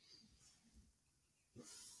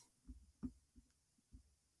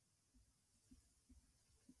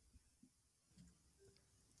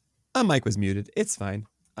 Mike was muted. It's fine.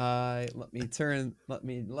 Let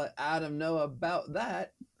Adam know about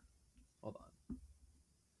that. Hold on.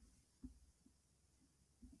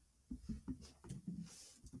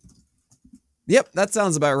 Yep, that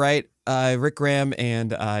sounds about right. Rick Graham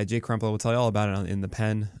and Jay Crumpler will tell you all about it in the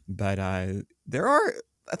pen. But there are,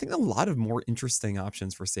 I think, a lot of more interesting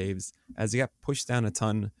options for saves as he got pushed down a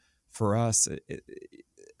ton for us.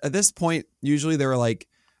 At this point, usually there are like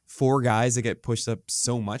 4 guys that get pushed up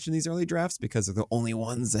so much in these early drafts because they're the only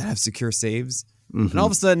ones that have secure saves. And all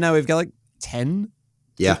of a sudden now we've got like 10,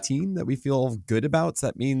 15 that we feel good about. So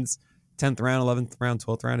that means 10th round, 11th round,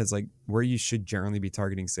 12th round is like where you should generally be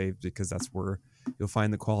targeting saves because that's where you'll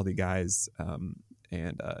find the quality guys.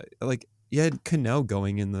 Like you had Cano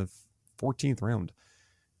going in the 14th round.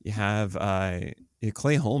 You have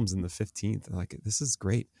Clay Holmes in the 15th. Like this is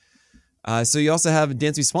great. So you also have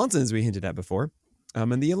Dansby Swanson, as we hinted at before.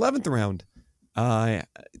 In the 11th round.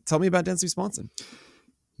 Tell me about Dansby Swanson.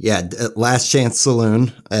 Yeah, last chance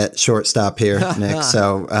saloon at shortstop here, Nick.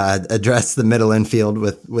 So address the middle infield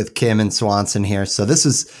with Kim and Swanson here. So this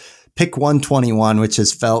is pick 121, which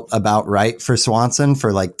has felt about right for Swanson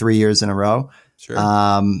for like 3 years in a row. Sure.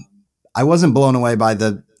 I wasn't blown away by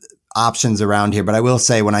the options around here, but I will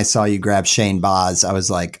say when I saw you grab Shane Boz, I was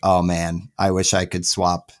like, oh man, I wish I could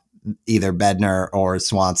swap either Bednar or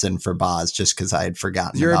Swanson for Boz just because I had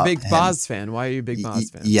forgotten. You're about a big him. Boz fan. Why are you a big Boz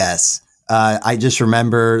fan? Yes. I just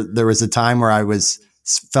remember there was a time where I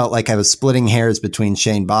felt like I was splitting hairs between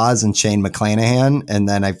Shane Boz and Shane McClanahan. And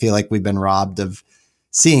then I feel like we've been robbed of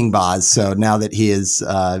seeing Boz. So now that he is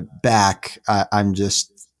back,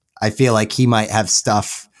 I feel like he might have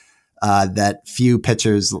stuff that few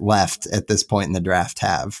pitchers left at this point in the draft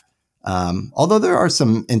have. Although there are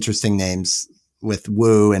some interesting names with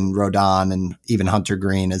Wu and Rodon and even Hunter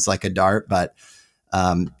Green as like a dart. But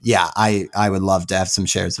I would love to have some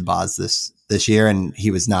shares of Boz this year. And he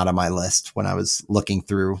was not on my list when I was looking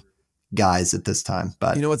through guys at this time.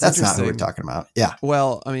 But you know what's that's not interesting? who we're talking about. Yeah.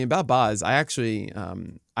 Well, I mean, about Boz, I actually,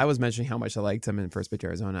 I was mentioning how much I liked him in First Pitch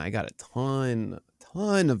Arizona. I got a ton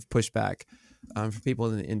of pushback from people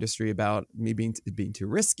in the industry about me being too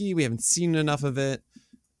risky. We haven't seen enough of it.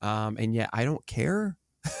 And yet I don't care.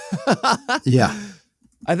 Yeah.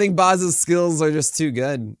 I think Boz's skills are just too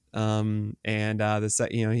good.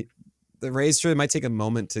 The Rays sure might take a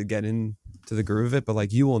moment to get into the groove of it, but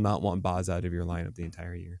like you will not want Boz out of your lineup the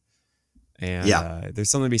entire year. And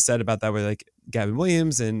there's something to be said about that, where like Gavin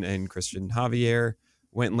Williams and Christian Javier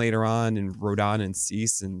went later on, and Rodon and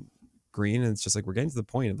Cease and Green, and it's just like we're getting to the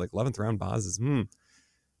point of like 11th round Boz is.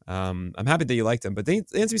 I'm happy that you liked him, but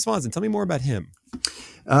Dansby Swanson, tell me more about him.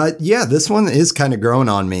 This one is kind of growing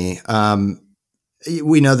on me.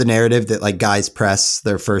 We know the narrative that like guys press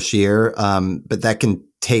their first year, but that can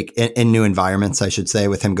take in new environments, I should say,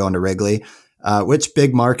 with him going to Wrigley, which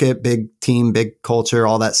big market, big team, big culture,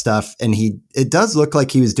 all that stuff. And it does look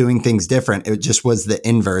like he was doing things different. It just was the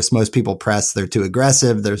inverse. Most people press, they're too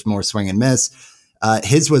aggressive. There's more swing and miss.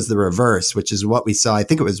 His was the reverse, which is what we saw. I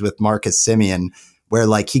think it was with Marcus Semien, where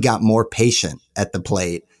like he got more patient at the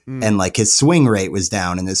plate and like his swing rate was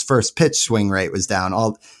down and his first pitch swing rate was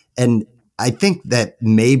down. And I think that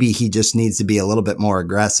maybe he just needs to be a little bit more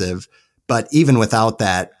aggressive. But even without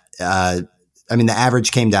that, the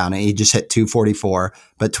average came down and he just hit 244,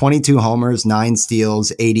 but 22 homers, 9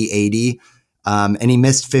 steals, 80-80. And he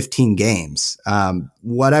missed 15 games.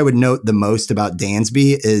 What I would note the most about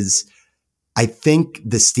Dansby is I think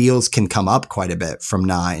the steals can come up quite a bit from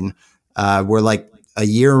 9. We're like a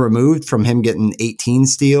year removed from him getting 18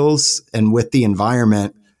 steals. And with the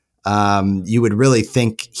environment, you would really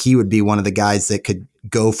think he would be one of the guys that could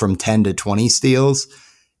go from 10 to 20 steals.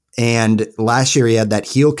 And last year he had that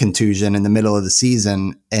heel contusion in the middle of the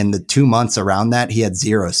season. And the 2 months around that, he had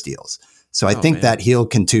 0 steals. So I think that heel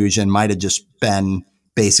contusion might've just been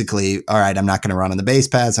basically, all right, I'm not going to run on the base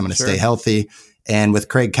paths. I'm going to stay healthy. And with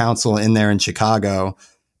Craig Counsell in there in Chicago,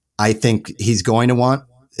 I think he's going to want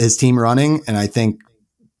his team running. And I think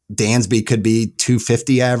Dansby could be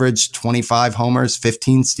 250 average, 25 homers,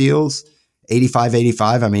 15 steals,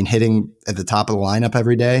 85. I mean, hitting at the top of the lineup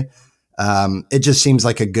every day. It just seems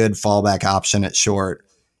like a good fallback option at short.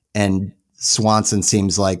 And Swanson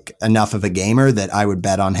seems like enough of a gamer that I would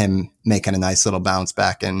bet on him making a nice little bounce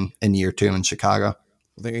back in year 2 in Chicago.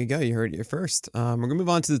 Well, there you go. You heard it here first. We're going to move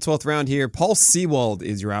on to the 12th round here. Paul Sewald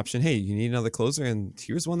is your option. Hey, you need another closer, and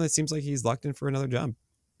here's one that seems like he's locked in for another job.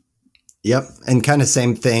 Yep. And kind of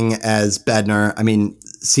same thing as Bednar. I mean,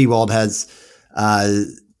 Sewald has, a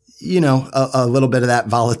little bit of that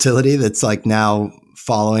volatility that's like now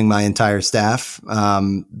following my entire staff.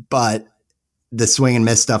 But the swing and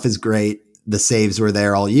miss stuff is great. The saves were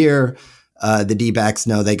there all year. The D-backs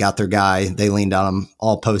know they got their guy. They leaned on him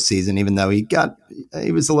all postseason, even though he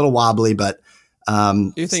was a little wobbly, but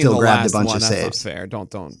still grabbed a bunch of saves. That's not fair.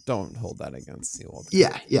 Don't hold that against Sewald.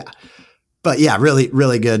 Yeah. But yeah, really,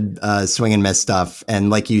 really good swing and miss stuff. And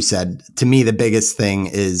like you said, to me, the biggest thing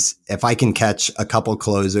is if I can catch a couple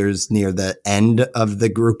closers near the end of the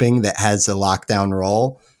grouping that has a lockdown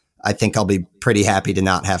role, I think I'll be pretty happy to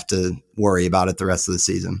not have to worry about it the rest of the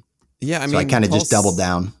season. Yeah, I kind of just doubled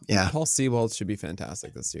down. Yeah, Paul Sewald should be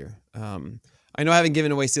fantastic this year. I know I haven't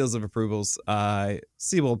given away seals of approvals.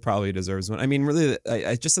 Sewald probably deserves one. I mean, really,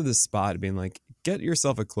 I just at this spot being like, get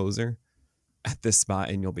yourself a closer at this spot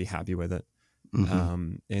and you'll be happy with it.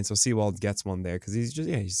 Mm-hmm. And so Sewald gets one there because he's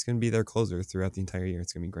going to be their closer throughout the entire year.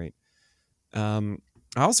 It's going to be great. I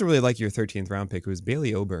also really like your 13th round pick, who's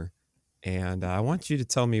Bailey Ober. And I want you to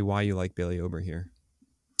tell me why you like Bailey Ober here.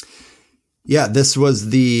 Yeah, this was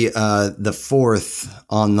the fourth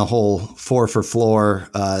on the whole 4 for floor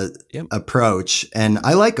approach, and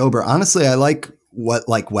I like Ober. Honestly, I like what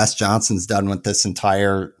like Wes Johnson's done with this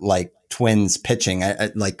entire like Twins pitching. I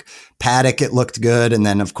like Paddock, it looked good, and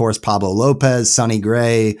then of course Pablo Lopez, Sonny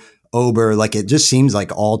Gray, Ober. Like it just seems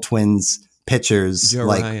like all Twins pitchers, Joe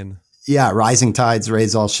like Ryan. Yeah, rising tides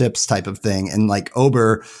raise all ships type of thing, and like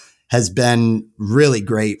Ober has been really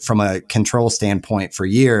great from a control standpoint for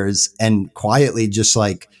years and quietly just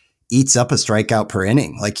like eats up a strikeout per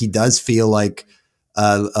inning. Like he does feel like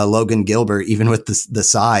a Logan Gilbert, even with the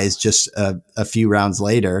size just a few rounds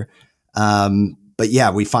later. But yeah,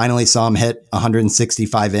 we finally saw him hit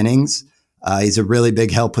 165 innings. He's a really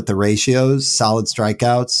big help with the ratios, solid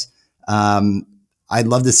strikeouts. I'd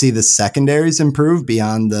love to see the secondaries improve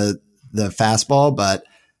beyond the fastball, but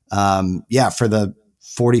yeah, for the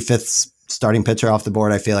 45th starting pitcher off the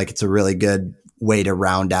board, I feel like it's a really good way to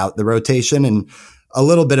round out the rotation and a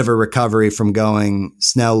little bit of a recovery from going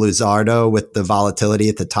Snell Luzardo with the volatility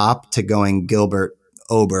at the top to going Gilbert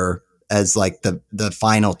Ober as like the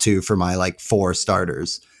final two for my like 4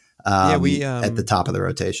 starters we at the top of the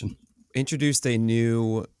rotation. Introduced a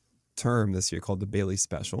new term this year called the Bailey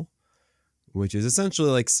Special, which is essentially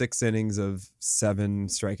like 6 innings of 7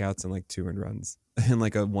 strikeouts and like 2 earned runs and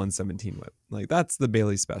like a 117 whip. Like that's the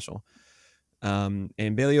Bailey Special. And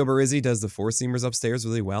Bailey Oberizzi does the 4-seamers upstairs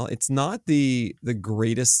really well. It's not the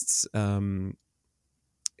greatest. I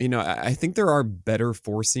think there are better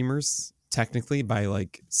 4-seamers technically by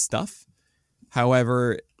like stuff.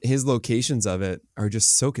 However, his locations of it are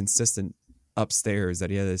just so consistent upstairs that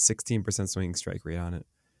he had a 16% swinging strike rate on it.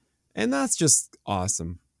 And that's just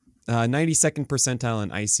awesome. 92nd percentile in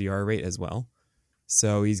ICR rate as well.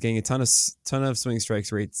 So he's getting a ton of swing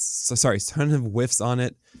strikes rates. Ton of whiffs on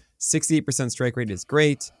it. 68% strike rate is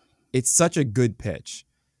great. It's such a good pitch.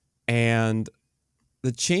 And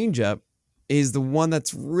the changeup is the one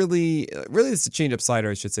that's really it's the changeup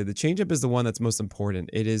slider, I should say. The changeup is the one that's most important.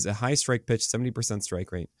 It is a high strike pitch, 70%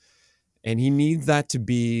 strike rate. And he needs that to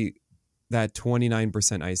be that 29%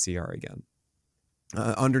 ICR again.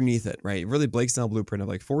 Underneath it, right? Really Blake Snell blueprint of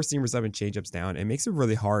like 4-seamers up and changeups down. It makes it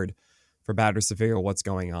really hard for batters to figure out what's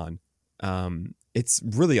going on. It's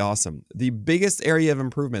really awesome. The biggest area of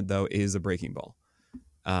improvement, though, is a breaking ball.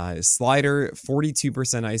 Slider, 42%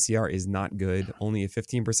 ICR is not good. Only a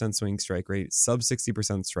 15% swing strike rate. Sub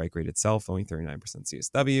 60% strike rate itself. Only 39%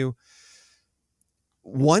 CSW.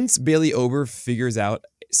 Once Bailey Ober figures out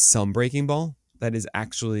some breaking ball that is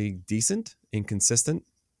actually decent and consistent,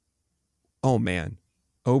 oh man,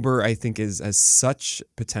 Ober, I think, has such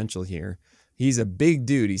potential here. He's a big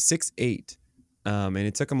dude. He's 6'8", and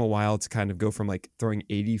it took him a while to kind of go from like throwing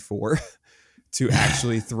 84 to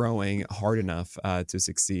actually throwing hard enough to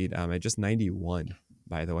succeed. At just 91,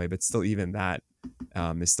 by the way, but still, even that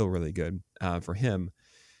is still really good for him.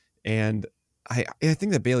 And I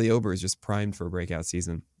think that Bailey Ober is just primed for a breakout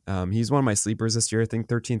season. He's one of my sleepers this year. I think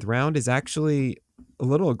 13th round is actually a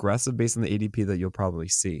little aggressive based on the ADP that you'll probably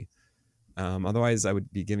see. Otherwise, I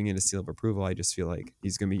would be giving it a seal of approval. I just feel like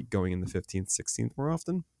he's going to be going in the 15th, 16th more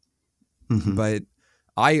often. Mm-hmm. But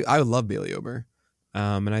I love Bailey Ober,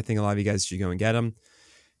 and I think a lot of you guys should go and get him.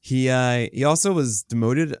 He also was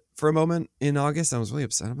demoted for a moment in August. I was really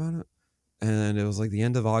upset about it. And it was like the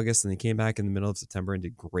end of August, and he came back in the middle of September and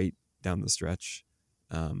did great down the stretch.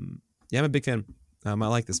 I'm a big fan. I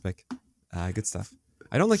like this pick. Good stuff.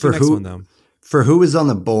 I don't like your next one, though. For who is on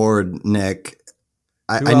the board, Nick?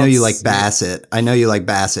 I know you like Bassett. I know you like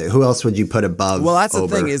Bassett. Who else would you put above? Well, that's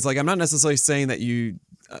Ober? The thing is, like, I'm not necessarily saying that you.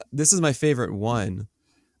 This is my favorite one.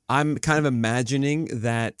 I'm kind of imagining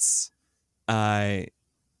that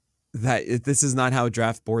this is not how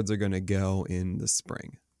draft boards are going to go in the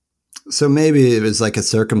spring. So maybe it was like a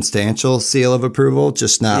circumstantial seal of approval,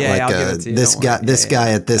 just not like this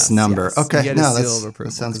guy at this number. Yes. Okay, no,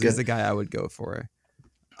 that sounds good. He's the guy I would go for.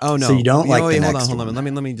 Oh no, so you don't like the next hold one. Let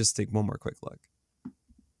me just take one more quick look.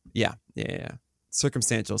 Yeah.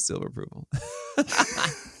 Circumstantial seal of approval.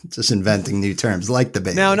 Just inventing new terms like the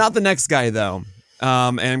baby. Now, not the next guy though.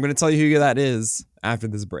 And I'm going to tell you who that is after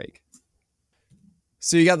this break.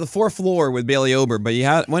 So you got the 4th floor with Bailey Ober, but you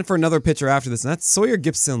went for another pitcher after this, and that's Sawyer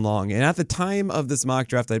Gipson-Long. And at the time of this mock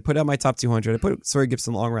draft, I put out my top 200. I put Sawyer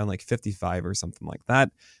Gipson-Long around like 55 or something like that.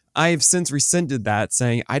 I've since rescinded that,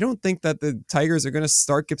 saying I don't think that the Tigers are going to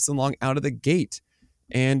start Gipson-Long out of the gate.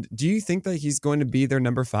 And do you think that he's going to be their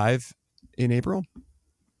number 5 in April?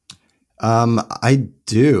 I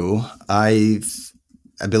do. I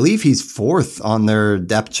believe he's 4th on their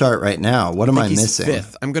depth chart right now. What am I missing?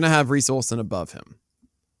 5th. I'm going to have Reese Olson above him.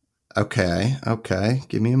 Okay.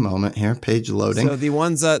 Give me a moment here. Page loading. So the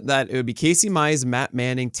ones that it would be Casey Mize, Matt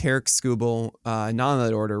Manning, Tarek Skubal, not in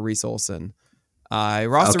that order, Reese Olson.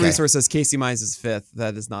 Roster resource says Casey Mize is 5th.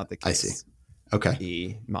 That is not the case. I see.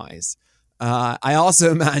 Okay. Mize. I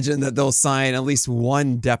also imagine that they'll sign at least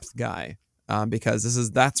one depth guy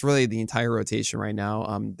because that's really the entire rotation right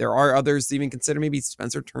now. There are others to even consider. Maybe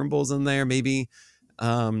Spencer Turnbull's in there. Maybe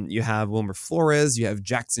you have Wilmer Flores. You have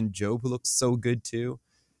Jackson Jobe, who looks so good too.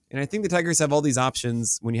 And I think the Tigers have all these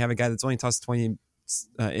options when you have a guy that's only tossed 20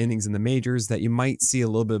 innings in the majors that you might see a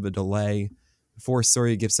little bit of a delay before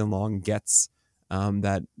Sawyer Gibson-Long gets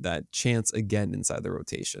that chance again inside the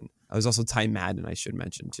rotation. I was also Ty Madden, I should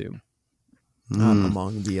mention too,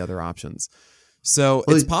 among the other options. So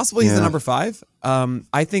it's possible he's the number 5.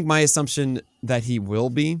 I think my assumption that he will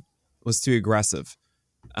be was too aggressive.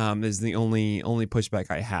 Is the only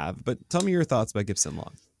pushback I have. But tell me your thoughts about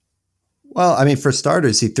Gibson-Long. Well, I mean, for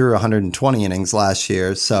starters, he threw 120 innings last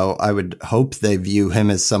year, so I would hope they view him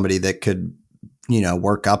as somebody that could,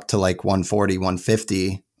 work up to like 140,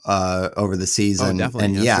 150 over the season. Oh,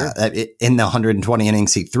 definitely. And sure. In the 120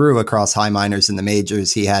 innings he threw across high minors in the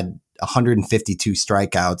majors, he had 152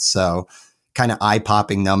 strikeouts, so kind of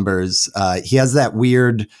eye-popping numbers. He has that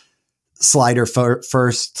weird slider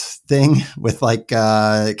first thing with like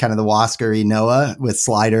kind of the Wasker Noah with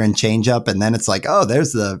slider and changeup, and then it's like, oh,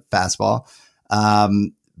 there's the fastball.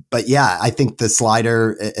 But yeah, I think the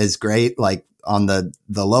slider is great. Like on the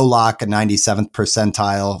low lock, a 97th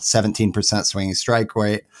percentile, 17% swinging strike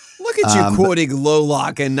rate. Look at you quoting low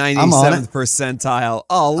lock and 97th percentile.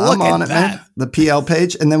 Oh, look I'm on at it, that. man. The PL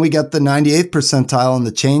page. And then we got the 98th percentile on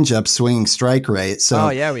the changeup swinging strike rate. So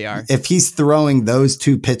we are. If he's throwing those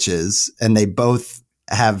two pitches and they both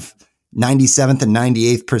have 97th and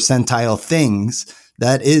 98th percentile things,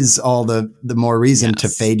 that is all the more reason to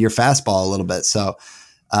fade your fastball a little bit. So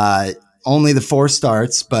only the 4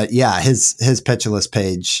 starts, but yeah, his pitcher list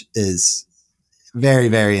page is very,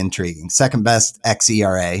 very intriguing. Second best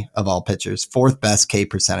xERA of all pitchers, 4th best K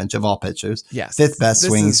percentage of all pitchers, yes, 5th best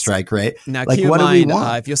swinging strike rate. Now, like, keep what in mind, do we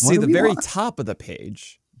want? If you'll see the very top of the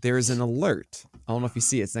page, there's an alert. I don't know if you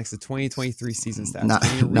see it. It's next to 2023 season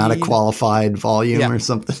stats. Not a qualified volume or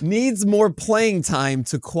something. Needs more playing time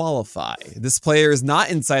to qualify. This player is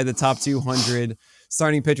not inside the top 200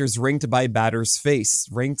 starting pitchers ranked by batters face.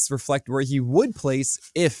 Ranks reflect where he would place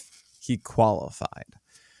if he qualified.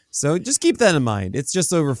 So just keep that in mind. It's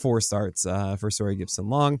just over 4 starts for Sawyer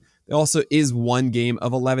Gibson-Long. There also is 1 game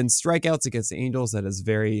of 11 strikeouts against the Angels. That is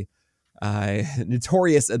very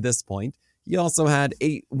notorious at this point. He also had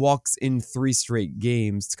 8 walks in 3 straight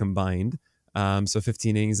games combined. So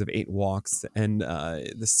 15 innings of 8 walks to end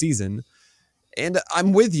the season. And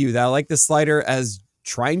I'm with you that I like the slider as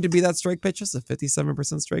trying to be that strike pitch. Just a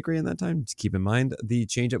 57% strike rate in that time. Just keep in mind the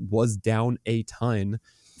changeup was down a ton.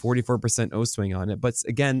 44% O swing on it, but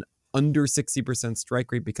again, under 60%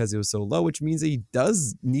 strike rate because it was so low, which means that he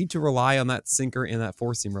does need to rely on that sinker and that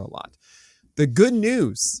 4-seamer a lot. The good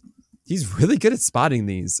news, he's really good at spotting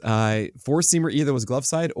these. 4-seamer either was glove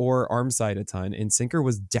side or arm side a ton, and sinker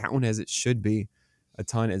was down as it should be a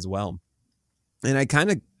ton as well. And I kind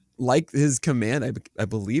of like his command. I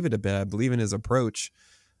believe it a bit. I believe in his approach.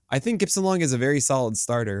 I think Gibson-Long is a very solid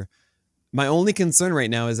starter. My only concern right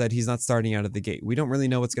now is that he's not starting out of the gate. We don't really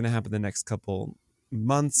know what's going to happen the next couple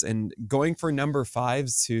months, and going for number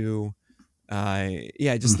 5s to,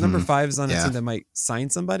 number 5s on a team that might sign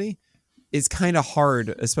somebody is kind of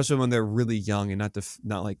hard, especially when they're really young and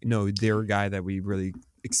they're a guy that we really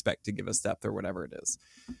expect to give us depth or whatever it is.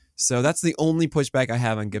 So that's the only pushback I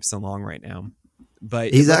have on Gibson-Long right now.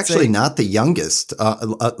 But he's actually not the youngest,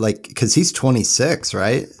 because he's 26,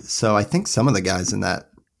 right? So I think some of the guys in that.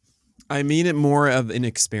 I mean it more of an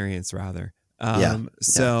experience rather.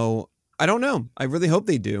 So I don't know. I really hope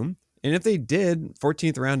they do. And if they did,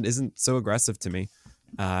 14th round isn't so aggressive to me.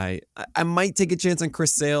 I might take a chance on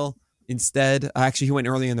Chris Sale instead. Actually, he went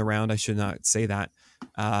early in the round. I should not say that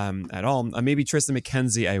at all. Maybe Tristan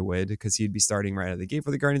McKenzie I would, because he'd be starting right out of the gate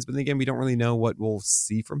for the Guardians. But then again, we don't really know what we'll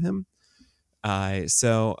see from him.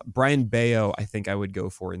 So Brian Bayo, I think I would go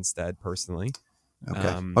for instead personally.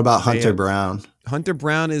 Okay. What about Hunter Brown? Hunter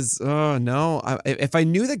Brown is, no. If I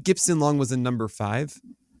knew that Gibson-Long was in number 5,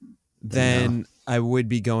 then I would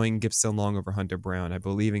be going Gibson-Long over Hunter Brown. I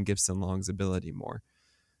believe in Gibson-Long's ability more.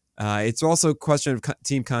 It's also a question of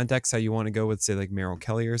team context, how you want to go with, say, like Merrill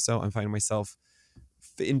Kelly or so. I'm finding myself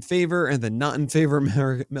in favor and then not in favor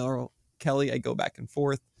of Merrill Kelly. I go back and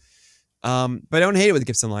forth. But I don't hate it with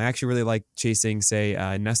Gibson-Long. I actually really like chasing, say,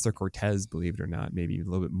 Nestor Cortez, believe it or not, maybe a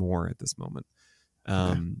little bit more at this moment.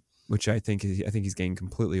 Which I think he's getting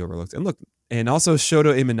completely overlooked. And look, and also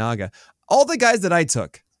Shoto Imanaga. All the guys that I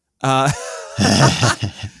took.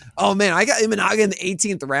 Oh man, I got Imanaga in the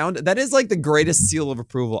 18th round. That is like the greatest seal of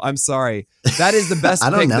approval. I'm sorry. That is the best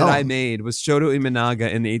pick that I made was Shoto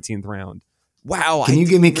Imanaga in the 18th round. Wow. Can you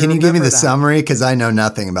give me the summary? Because I know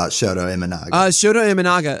nothing about Shoto Imanaga. Shoto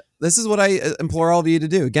Imanaga. This is what I implore all of you to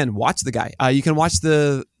do. Again, watch the guy. You can watch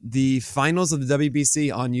the finals of the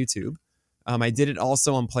WBC on YouTube. I did it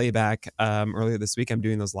also on playback earlier this week. I'm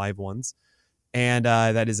doing those live ones. And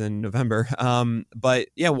that is in November. But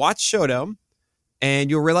yeah, watch Shoto.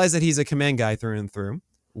 And you'll realize that he's a command guy through and through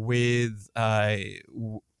with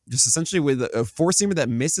just essentially with a four-seamer that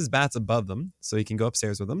misses bats above them. So he can go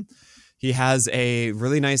upstairs with them. He has a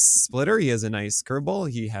really nice splitter. He has a nice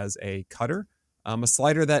curveball. He has a cutter, a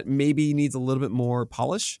slider that maybe needs a little bit more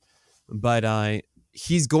polish. But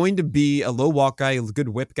he's going to be a low walk guy, a good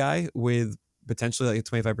whip guy with potentially like a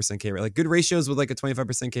 25% K rate. Like good ratios with like a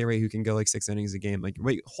 25% K rate who can go like 6 innings a game. Like,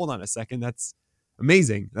 wait, hold on a second. That's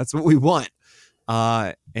amazing. That's what we want.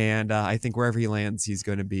 And I think wherever he lands, he's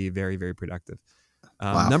going to be very, very productive.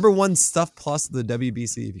 Wow. Number one stuff plus the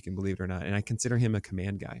WBC, if you can believe it or not. And I consider him a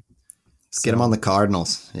command guy. Let's get him on the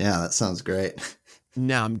Cardinals. Yeah, that sounds great.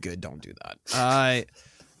 No, I'm good. Don't do that.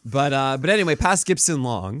 But anyway, past Gibson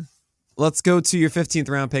Long, let's go to your 15th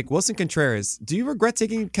round pick, Wilson Contreras. Do you regret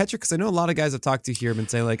taking catcher? Because I know a lot of guys I've talked to here have been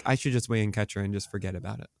saying like, I should just weigh in catcher and just forget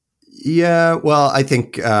about it. Yeah, well, I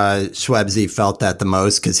think Schwebzy felt that the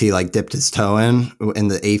most because he like dipped his toe in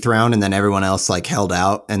the 8th round, and then everyone else like held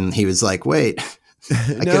out, and he was like, "Wait,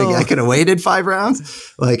 I could have waited 5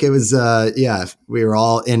 rounds." Like it was, we were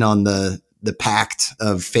all in on the pact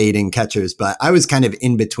of fading catchers, but I was kind of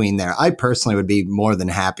in between there. I personally would be more than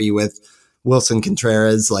happy with Wilson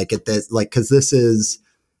Contreras, like at this, like because this is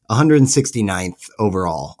 169th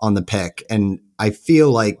overall on the pick, and I feel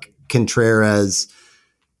like Contreras.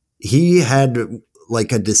 He had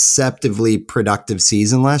like a deceptively productive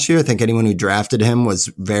season last year. I think anyone who drafted him was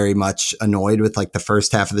very much annoyed with like the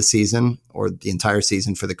first half of the season or the entire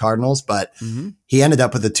season for the Cardinals. But he ended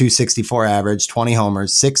up with a 264 average, 20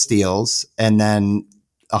 homers, 6 steals, and then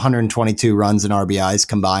 122 runs and RBIs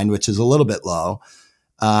combined, which is a little bit low.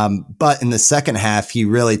 But in the second half, he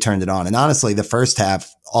really turned it on. And honestly, the first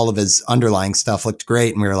half, all of his underlying stuff looked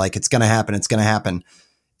great. And we were like, it's going to happen. It's going to happen.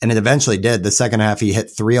 And it eventually did. The second half, he hit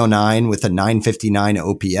 309 with a 959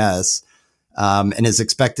 OPS. And his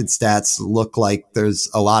expected stats look like there's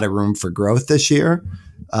a lot of room for growth this year.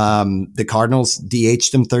 The Cardinals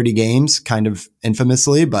DH'd him 30 games, kind of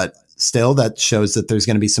infamously, but still that shows that there's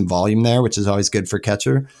going to be some volume there, which is always good for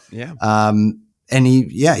catcher. Yeah. And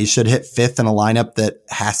he should hit 5th in a lineup that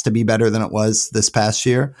has to be better than it was this past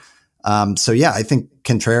year. So yeah, I think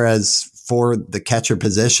Contreras for the catcher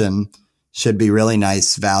position should be really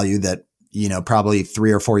nice value that, probably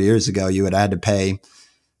 3 or 4 years ago, you would have had to pay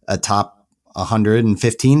a top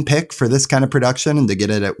 115 pick for this kind of production, and to get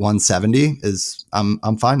it at 170 is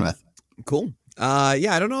I'm fine with. Cool.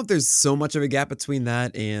 Yeah, I don't know if there's so much of a gap between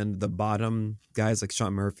that and the bottom guys like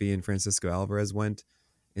Sean Murphy and Francisco Alvarez went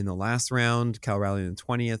in the last round, Cal Raleigh in the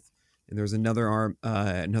 20th. And there was another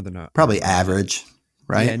probably average,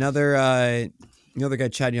 right? Yeah, another guy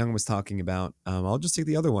Chad Young was talking about. I'll just take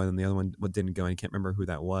the other one, and the other one didn't go. I can't remember who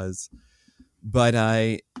that was, but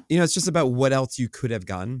it's just about what else you could have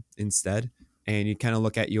gotten instead. And you kind of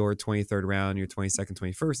look at your 23rd round, your 22nd,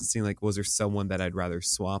 21st, and seeing like, was there someone that I'd rather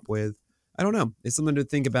swap with? I don't know. It's something to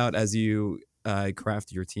think about as you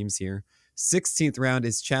craft your teams here. 16th round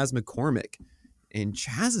is Chas McCormick, and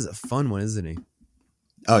Chas is a fun one, isn't he?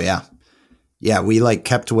 Oh yeah. Yeah, we like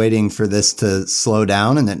kept waiting for this to slow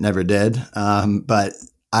down, and it never did. But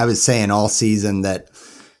I was saying all season that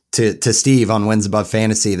to Steve on Wins Above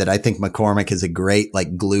Fantasy that I think McCormick is a great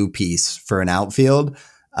like glue piece for an outfield.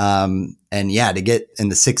 And yeah, to get in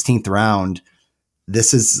the 16th round,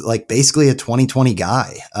 this is like basically a 2020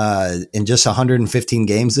 guy in just 115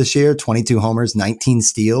 games this year, 22 homers, 19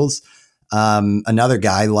 steals. Another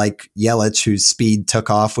guy like Yelich, whose speed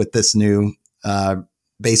took off with this new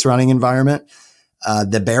base running environment.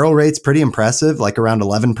 The barrel rate's pretty impressive, like around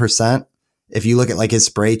 11%. If you look at like his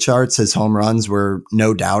spray charts, his home runs were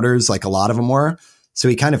no doubters, like a lot of them were. So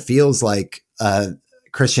he kind of feels like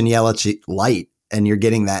Christian Yelich light, and you're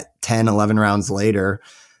getting that 10, 11 rounds later.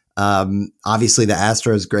 Obviously the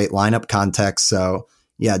Astros great lineup context. So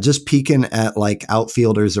yeah, just peeking at like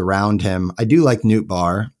outfielders around him. I do like Newt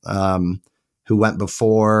Barr, who went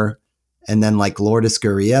before, and then like Lourdes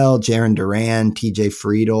Gurriel, Jarren Duran, TJ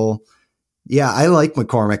Friedel. Yeah, I like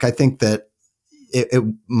McCormick. I think that it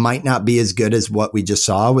might not be as good as what we just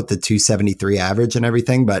saw with the 273 average and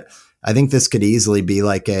everything, but I think this could easily be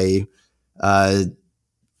like a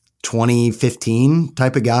 2015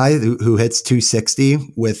 type of guy who hits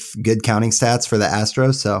 260 with good counting stats for the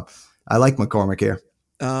Astros. So I like McCormick here.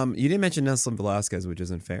 You didn't mention Nelson Velasquez, which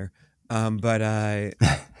isn't fair. But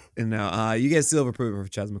you get silver approval for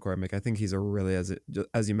Chas McCormick. I think he's a really,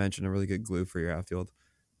 as you mentioned, a really good glue for your outfield.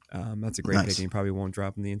 That's a great pick, and he probably won't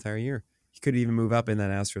drop in the entire year. He could even move up in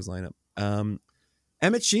that Astros lineup.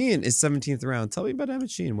 Emmett Sheehan is 17th round. Tell me about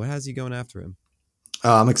Emmett Sheehan. What has he going after him?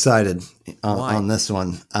 I'm excited on this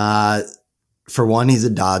one. For one, he's a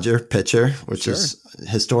Dodger pitcher, which is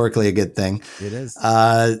historically a good thing. It is.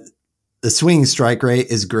 The swinging strike rate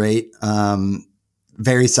is great.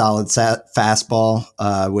 Very solid fastball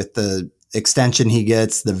with the extension he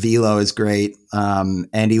gets. The velo is great.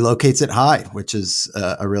 And he locates it high, which is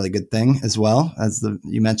a really good thing as well, as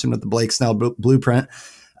you mentioned with the Blake Snell blueprint.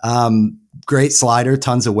 Great slider,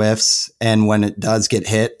 tons of whiffs. And when it does get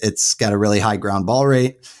hit, it's got a really high ground ball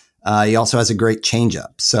rate. He also has a great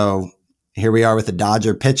changeup. So here we are with a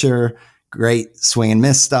Dodger pitcher, great swing and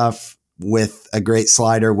miss stuff with a great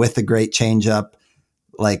slider, with a great changeup.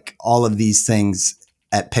 Like all of these things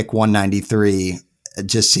at pick 193, it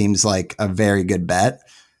just seems like a very good bet.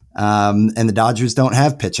 And the Dodgers don't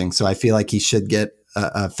have pitching. So I feel like he should get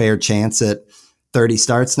a fair chance at 30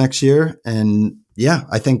 starts next year. And yeah,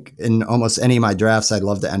 I think in almost any of my drafts, I'd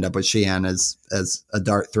love to end up with Sheehan as a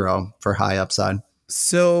dart throw for high upside.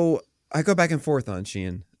 So I go back and forth on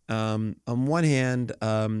Sheehan. On one hand,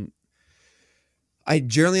 I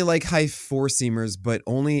generally like high four-seamers, but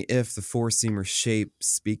only if the four-seamer shape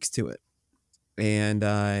speaks to it. And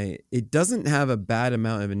it doesn't have a bad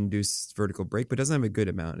amount of induced vertical break, but doesn't have a good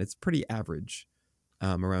amount. It's pretty average,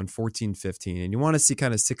 around 14, 15. And you want to see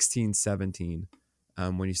kind of 16, 17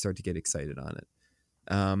 when you start to get excited on it.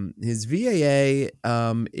 His VAA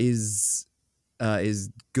is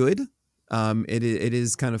good. It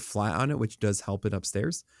is kind of flat on it, which does help it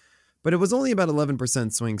upstairs. But it was only about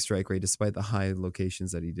 11% swing strike rate, despite the high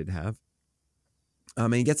locations that he did have.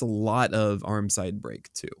 And he gets a lot of arm side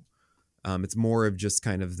break, too. It's more of just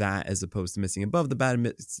kind of that as opposed to missing above the bat.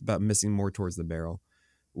 It's about missing more towards the barrel,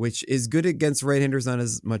 which is good against right-handers, not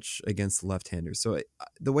as much against left-handers. So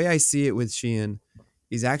the way I see it with Sheehan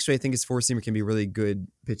is actually I think his four-seamer can be really good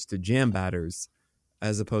pitch to jam batters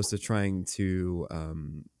as opposed to trying to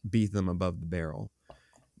beat them above the barrel.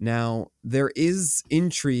 Now, there is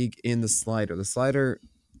intrigue in the slider. The slider,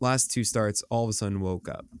 last two starts, all of a sudden woke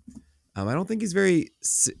up. I don't think he's very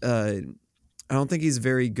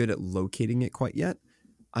good at locating it quite yet.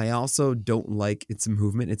 I also don't like its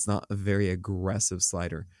movement. It's not a very aggressive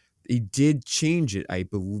slider. He did change it, I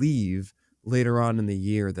believe, later on in the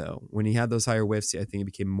year, though. When he had those higher whiffs, I think it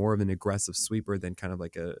became more of an aggressive sweeper than kind of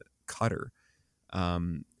like a cutter.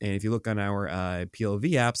 And if you look on our PLV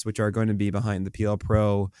apps, which are going to be behind the PL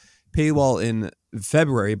Pro paywall in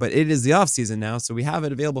February, but it is the off season now, so we have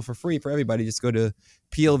it available for free for everybody. Just go to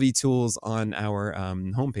PLV Tools on our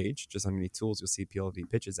homepage. Just underneath Tools, you'll see PLV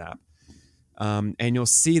Pitches app, and you'll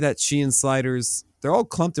see that Sheehan sliders, they're all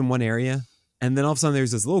clumped in one area, and then all of a sudden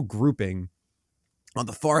there's this little grouping on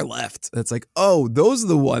the far left that's like, oh, those are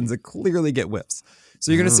the ones that clearly get whiffs.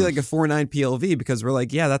 So you're going to see like a 4.9 PLV because we're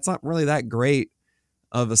like, yeah, that's not really that great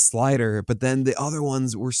of a slider, but then the other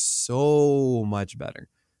ones were so much better.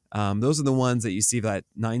 Those are the ones that you see that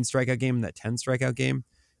 9 strikeout game, that 10 strikeout game.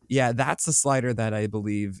 Yeah, that's the slider that I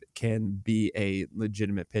believe can be a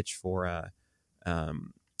legitimate pitch for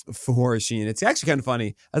Sheehan. It's actually kind of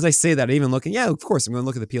funny. As I say that, I even looking, yeah, of course, I'm going to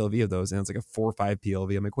look at the PLV of those, and it's like a 4 or 5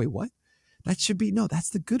 PLV. I'm like, wait, what? That should be, no, that's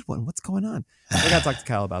the good one. What's going on? I got to talk to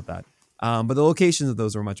Kyle about that. But the locations of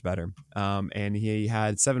those were much better. And he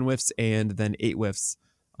had 7 whiffs and then 8 whiffs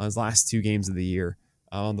on his last 2 games of the year.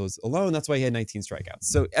 On those alone, that's why he had 19 strikeouts.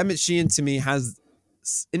 So Emmett Sheehan, to me, has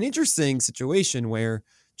an interesting situation where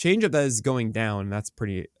changeup that is going down,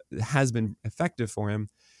 and has been effective for him.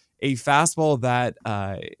 A fastball that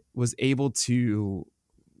was able to,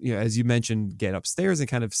 as you mentioned, get upstairs and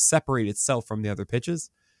kind of separate itself from the other pitches.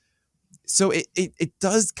 So it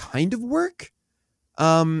does kind of work.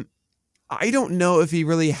 I don't know if he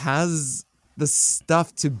really has the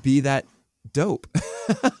stuff to be that dope.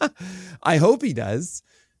 I hope he does.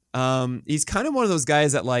 He's kind of one of those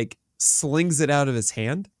guys that like slings it out of his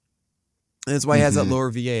hand. And that's why he has that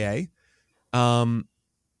lower VAA.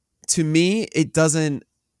 To me, it doesn't,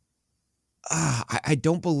 I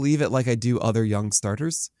don't believe it like I do other young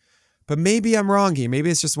starters, but maybe I'm wrong here. Maybe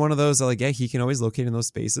it's just one of those that like, yeah, he can always locate in those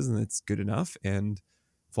spaces and it's good enough. And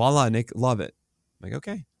voila, Nick, love it. I'm like,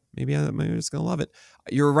 okay, maybe I'm just going to love it.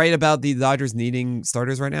 You're right about the Dodgers needing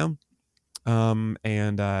starters right now.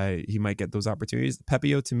 And he might get those opportunities.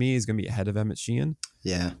 Pepio to me is going to be ahead of Emmett Sheehan.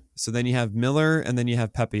 Yeah. So then you have Miller, and then you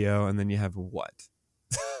have Pepio, and then you have what?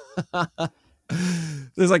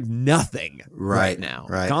 There's like nothing right now.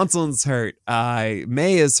 Right. Gonsolin's hurt.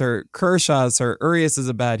 May is hurt. Kershaw's hurt. Urias is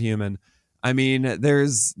a bad human. I mean,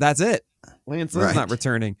 that's it. Lance Lynn's not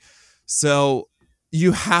returning. So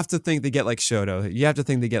you have to think they get like Shoto. You have to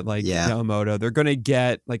think they get like Yamamoto. They're going to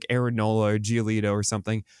get like Aaron Nola or Giolito or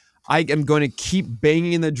something. I am going to keep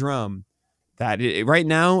banging the drum that right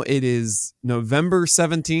now it is November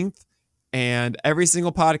 17th, and every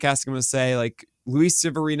single podcast I'm going to say like Luis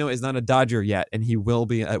Severino is not a Dodger yet, and he will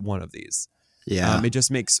be at one of these. Yeah. It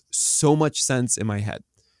just makes so much sense in my head.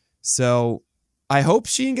 So I hope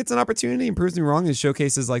Sheehan gets an opportunity and proves me wrong and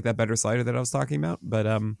showcases like that better slider that I was talking about. But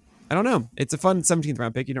I don't know. It's a fun 17th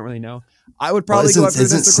round pick. You don't really know. I would probably go after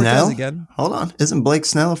Nestor Cortez again. Hold on. Isn't Blake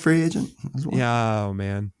Snell a free agent as well? Yeah, oh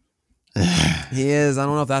man. He is. I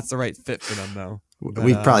don't know if that's the right fit for them though. But,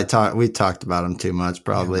 we talked about him too much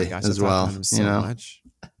probably as well. Much.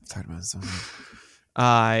 Talked about him so much.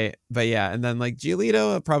 But yeah, and then like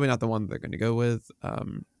Giolito, probably not the one they're going to go with.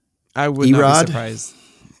 I would not be surprised.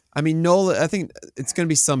 I mean, Nola, I think it's going to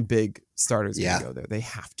be some big starters going to go there. They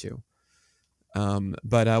have to.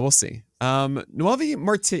 But we'll see. Noelvi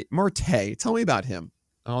Marte, tell me about him.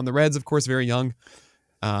 On the Reds, of course, very young.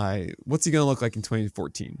 What's he going to look like in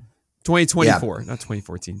 2024, not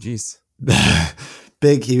 2014. Jeez.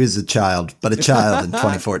 Big, he was a child in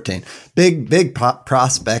 2014. Big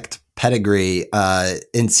prospect pedigree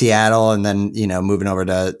in Seattle, and then moving over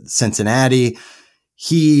to Cincinnati.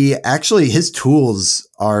 His tools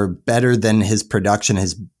are better than his production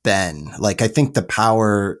has been. Like, I think the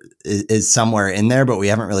power is somewhere in there, but we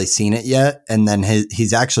haven't really seen it yet. And then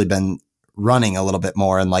he's actually been running a little bit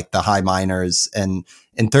more in like the high minors, and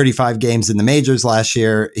in 35 games in the majors last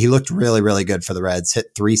year, he looked really, really good for the Reds.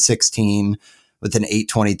 Hit 316 with an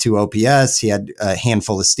 822 OPS. He had a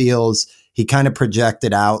handful of steals. He kind of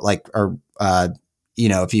projected out if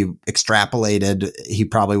you extrapolated, he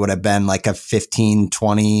probably would have been like a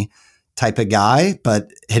 15-20 type of guy,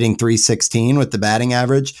 but hitting 316 with the batting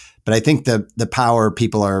average. But I think the power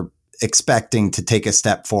people are expecting to take a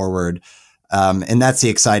step forward. And that's the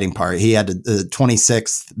exciting part. He had the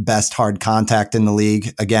 26th best hard contact in the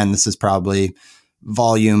league. Again, this is probably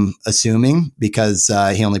volume assuming because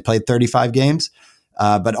he only played 35 games,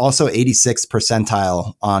 but also 86th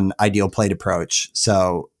percentile on ideal plate approach.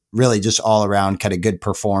 So really just all around kind of good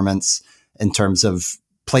performance in terms of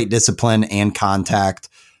plate discipline and contact.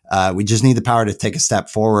 We just need the power to take a step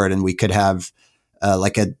forward, and we could have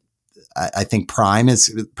I think prime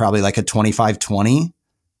is probably like a 25-20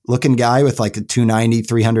 looking guy with like a 290,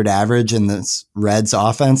 300 average in this Reds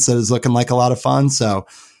offense that is looking like a lot of fun. So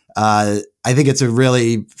I think it's a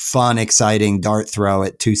really fun, exciting dart throw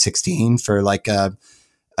at 216 for like a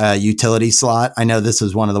utility slot. I know this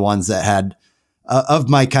was one of the ones that had of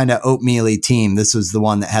my kind of oatmeal-y team. This was the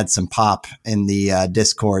one that had some pop in the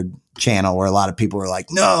Discord channel where a lot of people were like,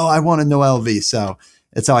 no, I want a Noelvi. So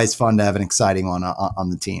it's always fun to have an exciting one on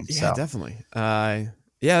the team. Yeah, definitely.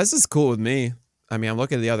 This is cool with me. I mean, I'm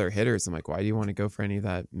looking at the other hitters. I'm like, why do you want to go for any of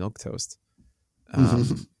that milk toast?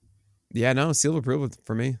 Seal of approval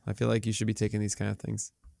for me. I feel like you should be taking these kind of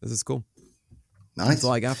things. This is cool. Nice. That's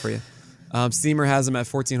all I got for you. Steamer has him at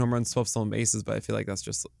 14 home runs, 12 stolen bases, but I feel like that's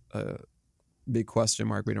just a big question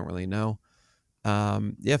mark. We don't really know.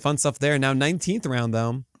 Fun stuff there. Now, 19th round,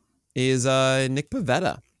 though, is Nick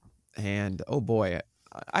Pivetta. And, oh boy,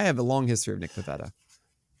 I have a long history of Nick Pivetta.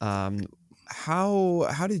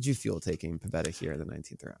 How did you feel taking Pivetta here in the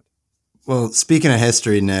 19th round? Well, speaking of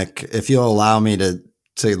history, Nick, if you'll allow me to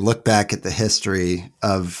look back at the history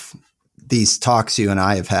of these talks you and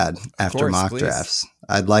I have had after mock drafts,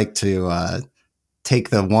 I'd like to take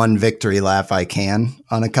the one victory lap I can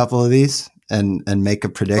on a couple of these and make a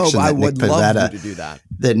prediction that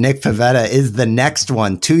Nick Pivetta is the next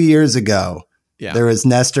one. 2 years ago, there was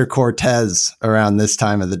Nestor Cortez around this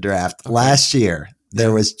time of the draft. Okay. Last year,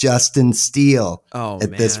 there was Justin Steele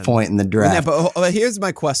this point in the draft. But here's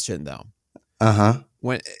my question, though.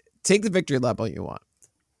 Take the victory lap all you want.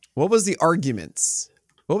 What was the arguments?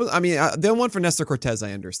 The one for Nestor Cortez,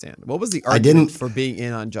 I understand. What was the argument for being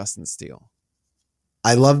in on Justin Steele?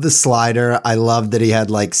 I love the slider. I love that he had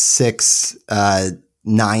like 9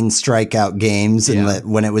 strikeout games, and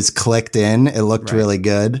when it was clicked in, it looked really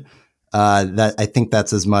good. I think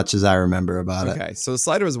that's as much as I remember about it. Okay, so the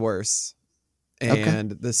slider was worse. And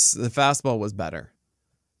the fastball was better,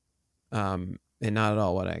 and not at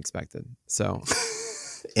all what I expected. So,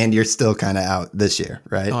 and you're still kind of out this year,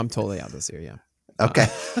 right? Oh, I'm totally out this year. Yeah. Okay.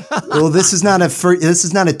 Well, this is not a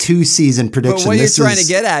 2-season prediction. But what you're trying to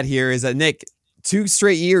get at here is that, Nick, 2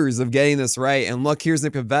 straight years of getting this right, and look, here's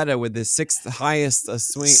Nick Pivetta with the 6th highest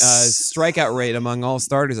strikeout rate among all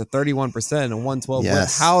starters at 31% and 112 Yes.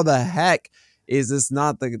 whip. How the heck is this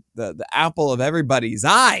not the apple of everybody's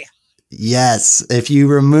eye? Yes. If you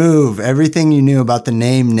remove everything you knew about the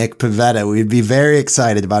name Nick Pivetta, we'd be very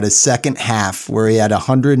excited about his second half, where he had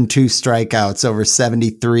 102 strikeouts over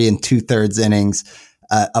 73 and 2/3 innings,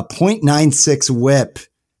 a .96 whip,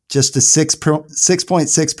 just a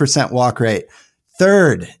 6.6% walk rate,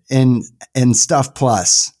 third in Stuff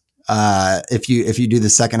Plus. If you do the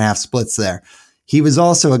second half splits there. He was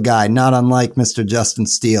also a guy, not unlike Mr. Justin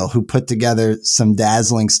Steele, who put together some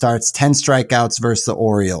dazzling starts. 10 strikeouts versus the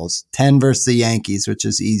Orioles, 10 versus the Yankees, which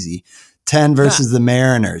is easy, 10 versus the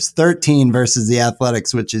Mariners, 13 versus the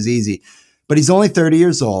Athletics, which is easy. But he's only 30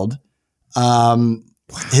 years old.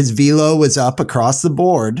 His velo was up across the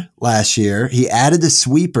board last year. He added a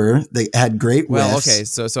sweeper that had great whiffs. Well, okay,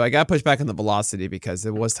 so I got pushed back on the velocity because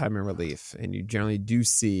it was time in relief, and you generally do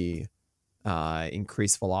see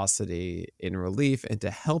increased velocity in relief. And to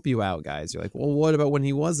help you out, guys, you're like, well, what about when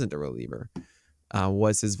he wasn't a reliever?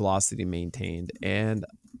 Was his velocity maintained? And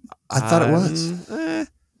I thought it was.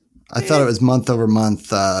 I thought it was month over month.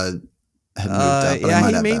 Had moved up, but yeah,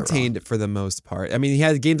 he maintained it for the most part. I mean, he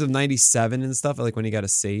had games of 97 and stuff, like when he got a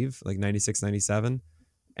save, like 96, 97.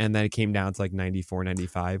 And then it came down to like 94,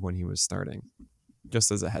 95 when he was starting,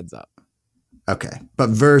 just as a heads up. Okay.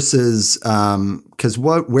 But versus, because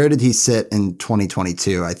where did he sit in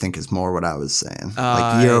 2022? I think is more what I was saying.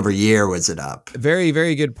 Like year over year, was it up? Very,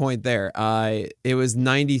 very good point there. It was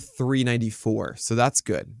 93, 94. So that's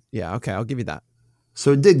good. Yeah. Okay. I'll give you that.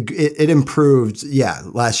 So it improved,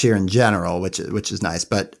 last year in general, which is nice,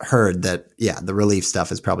 but heard that, the relief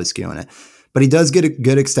stuff is probably skewing it. But he does get a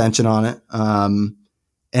good extension on it. And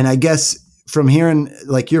I guess from hearing,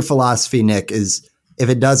 like, your philosophy, Nick, is if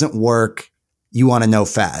it doesn't work, you want to know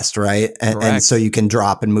fast, right? And so you can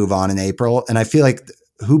drop and move on in April. And I feel like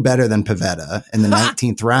who better than Pivetta in the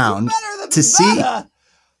 19th round to see? Pivetta's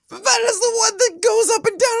the one that goes up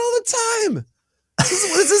and down all the time.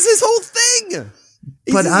 This is his whole thing.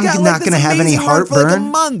 But I'm not going to have any heartburn. For like a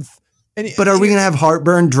month. But are we going to have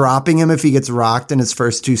heartburn dropping him if he gets rocked in his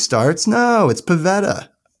first 2 starts? No, it's Pivetta.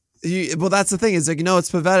 Well, that's the thing. It's like,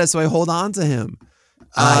 it's Pivetta, so I hold on to him.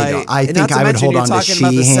 I think I would hold on to Sheehan. You're talking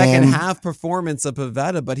about the second half performance of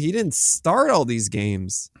Pivetta, but he didn't start all these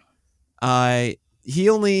games. He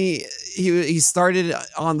started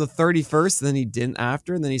on the 31st, and then he didn't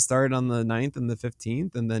after, and then he started on the 9th and the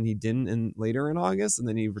 15th, and then he didn't later in August, and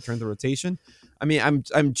then he returned to rotation. I mean,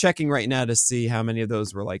 I'm checking right now to see how many of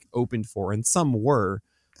those were like opened for, and some were,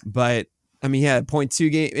 but I mean, he had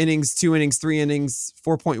 0.2 innings, 2 innings, 3 innings,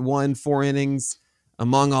 4.1, 4 innings.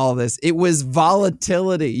 Among all of this, it was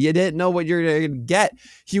volatility. You didn't know what you're going to get.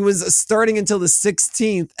 He was starting until the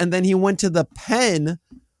 16th, and then he went to the pen,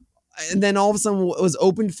 and then all of a sudden was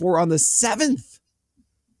opened for on the 7th.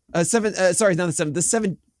 The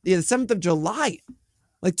 7th of July.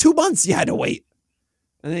 Like 2 months you had to wait.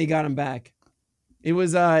 And then he got him back. It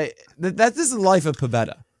was this is the life of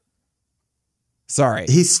Pivetta. Sorry.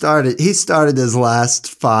 He started his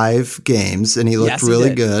last 5 games, and he looked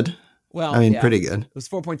really good. Well, I mean, pretty good. It was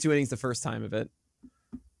 4.2 innings the first time of it.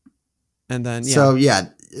 And then, So,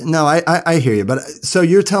 no, I hear you. But so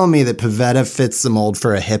you're telling me that Pivetta fits the mold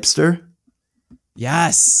for a hipster?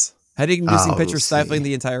 Yes. Headache-inducing pitcher stifling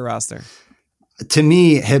the entire roster. To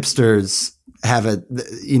me, hipsters have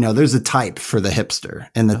there's a type for the hipster.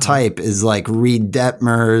 And the type is like Reed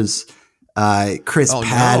Detmers, Chris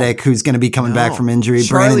Paddock, who's going to be coming back from injury.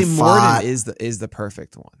 Charlie Brandon Morton Pfaadt. is the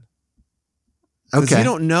perfect one. Okay. You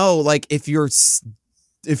don't know, like, if you're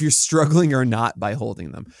struggling or not by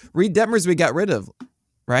holding them. Reed Detmers we got rid of,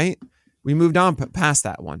 right? We moved on past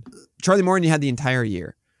that one. Charlie Morton you had the entire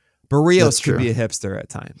year. Barrios could be a hipster at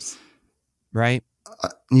times, right?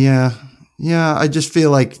 Yeah. I just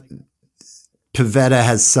feel like Pivetta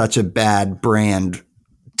has such a bad brand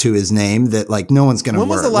to his name that, like, no one's going to worry.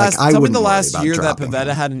 Tell me the last year that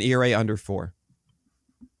Pivetta had an ERA under 4.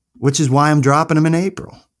 Which is why I'm dropping him in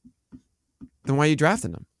April. Then why are you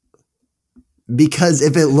drafting him? Because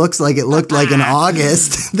if it looks like it looked like in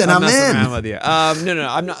August, then I'm in. Around with you. No.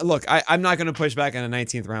 I'm not. Look, I'm not going to push back on a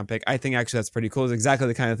 19th round pick. I think actually that's pretty cool. It's exactly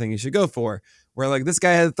the kind of thing you should go for. Where, like, this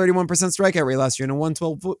guy had a 31% strikeout rate last year and a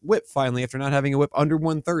 112 whip finally after not having a whip under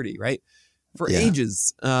 130, right? For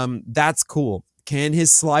ages. That's cool. Can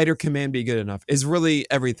his slider command be good enough? Is really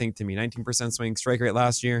everything to me. 19% swing strike rate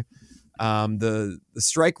last year. The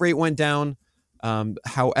strike rate went down.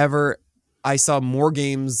 However, I saw more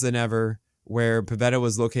games than ever where Pivetta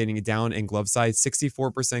was locating it down in glove side,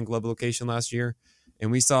 64% glove location last year.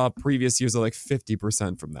 And we saw previous years of like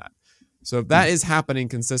 50% from that. So if that is happening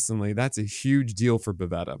consistently, that's a huge deal for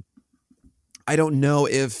Pivetta. I don't know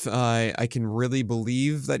if I can really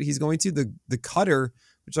believe that he's going to. The cutter,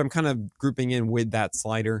 which I'm kind of grouping in with that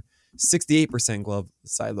slider, 68% glove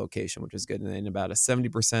side location, which is good, and then about a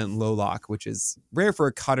 70% low lock, which is rare for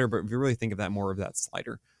a cutter, but if you really think of that more of that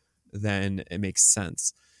slider, then it makes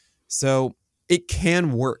sense. So it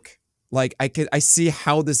can work. Like I see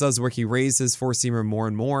how this does work. He raised his four-seamer more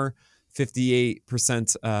and more,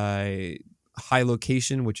 58% high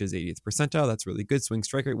location, which is 80th percentile. That's really good. Swing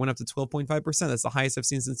strike rate went up to 12.5%. That's the highest I've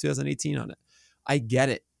seen since 2018 on it. I get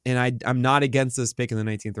it. And I'm not against this pick in the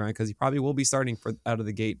 19th round because he probably will be starting out of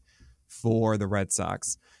the gate for the Red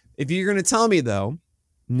Sox. If you're going to tell me, though,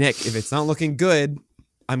 Nick, if it's not looking good,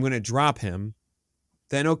 I'm going to drop him,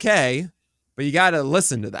 then okay. But you got to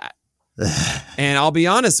listen to that. And I'll be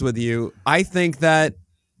honest with you. I think that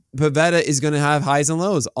Pivetta is going to have highs and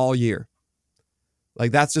lows all year.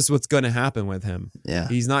 Like, that's just what's going to happen with him. Yeah.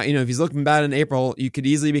 He's not, if he's looking bad in April, you could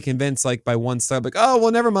easily be convinced, like, by one start, like, oh,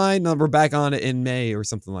 well, never mind. No, we're back on it in May or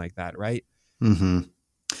something like that, right? Mm-hmm.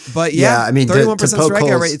 But yeah, I mean, 31%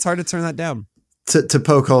 strikeout rate, it's hard to turn that down. To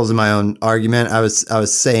poke holes in my own argument, I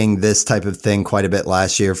was saying this type of thing quite a bit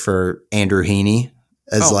last year for Andrew Heaney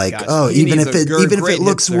as even if it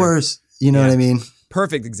looks hipster. Worse, you know what I mean?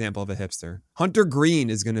 Perfect example of a hipster. Hunter Green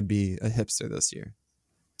is going to be a hipster this year.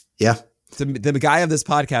 Yeah. The guy of this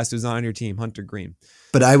podcast who's on your team, Hunter Green.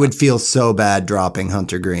 But I would feel so bad dropping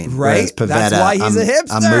Hunter Green. Right? Pivetta, that's why he's a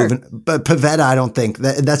hipster. I'm moving, but Pivetta, I don't think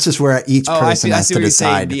that's just where each person has to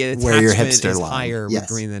decide where your hipster is higher with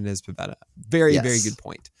Green than it is Pivetta. Very good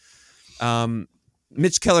point.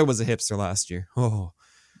 Mitch Keller was a hipster last year.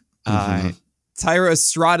 Tyro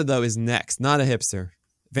Estrada, though, is next. Not a hipster.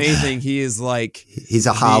 If anything, he is like he's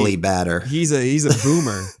a Holly batter. He's a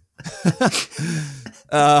boomer.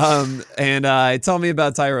 Tell me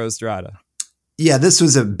about Tyro Estrada. Yeah, this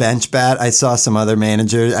was a bench bat. I saw some other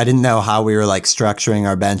managers. I didn't know how we were like structuring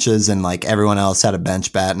our benches, and like everyone else had a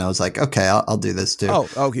bench bat, and I was like, okay, I'll do this too. Oh,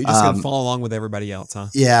 okay, you're just gonna follow along with everybody else, huh?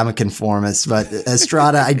 Yeah, I'm a conformist, but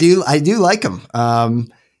Estrada, I do like him.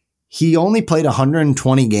 He only played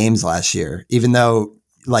 120 games last year, even though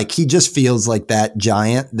like he just feels like that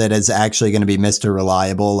giant that is actually going to be Mr.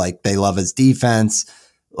 Reliable. Like they love his defense,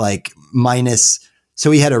 like minus. So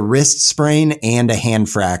he had a wrist sprain and a hand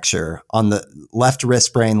fracture on the left wrist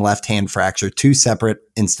sprain, left hand fracture, two separate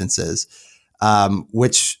instances,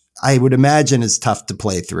 which I would imagine is tough to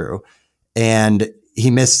play through. And he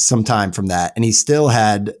missed some time from that. And he still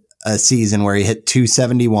had a season where he hit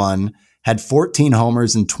 271, had 14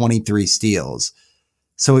 homers and 23 steals.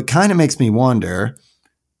 So it kind of makes me wonder,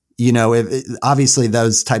 obviously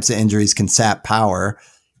those types of injuries can sap power.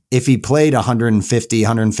 If he played 150,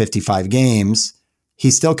 155 games,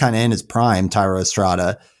 he's still kind of in his prime, Tyro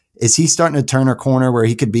Estrada. Is he starting to turn a corner where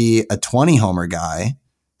he could be a 20 homer guy,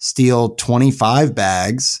 steal 25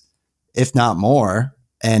 bags, if not more,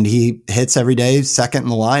 and he hits every day, second in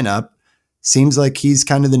the lineup? Seems like he's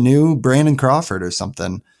kind of the new Brandon Crawford or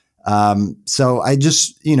something. So I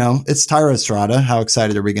just, it's Tyro Estrada. How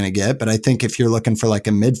excited are we going to get? But I think if you're looking for like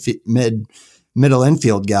a middle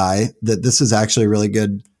infield guy, that this is actually a really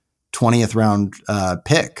good 20th round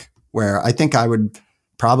pick, where I think I would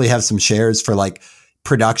probably have some shares for like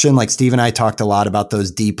production. Like Steve and I talked a lot about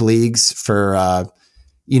those deep leagues for,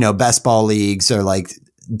 best ball leagues or like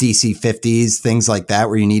DC 50s, things like that,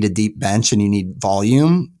 where you need a deep bench and you need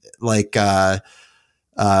volume. Like,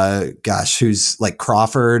 who's like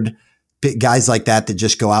Crawford, guys like that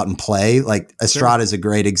just go out and play. Like Estrada is a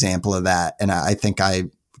great example of that. And I think I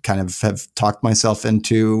kind of have talked myself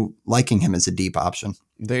into liking him as a deep option.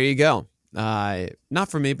 There you go. Not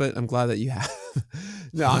for me, but I'm glad that you have.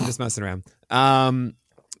 No, I'm just messing around.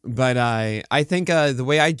 But I think the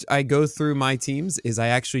way I go through my teams is I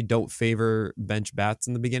actually don't favor bench bats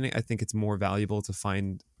in the beginning. I think it's more valuable to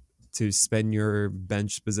spend your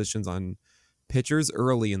bench positions on pitchers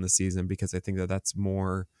early in the season, because I think that's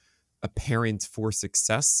more apparent for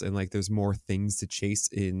success, and like there's more things to chase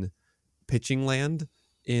in pitching land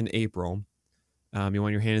in April. You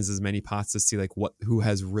want your hands as many pots to see like who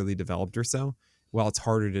has really developed or so. Well, it's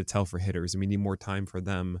harder to tell for hitters, and we need more time for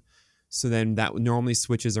them. So then that normally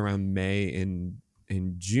switches around May and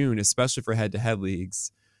June, especially for head-to-head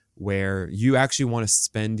leagues, where you actually want to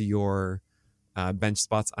spend your bench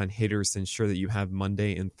spots on hitters to ensure that you have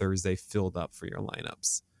Monday and Thursday filled up for your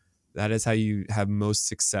lineups. That is how you have most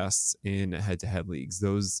success in head-to-head leagues.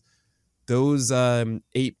 Those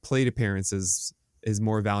 8 plate appearances is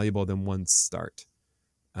more valuable than one start.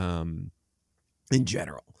 in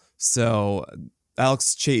general. So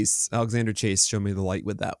Alexander Chase showed me the light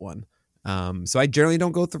with that one. So I generally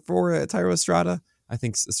don't go for Tyro Estrada. I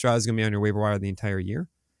think Estrada's going to be on your waiver wire the entire year.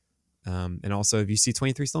 And also, if you see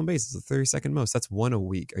 23 stolen bases, the 32nd most, that's one a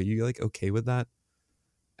week. Are you like okay with that?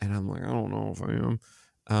 And I'm like, I don't know if I am.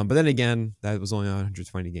 But then again, that was only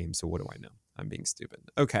 120 games. So what do I know? I'm being stupid.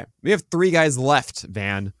 Okay. We have 3 guys left,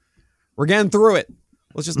 Van. We're getting through it.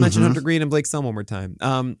 Let's just mention Hunter Green and Blake Snell one more time.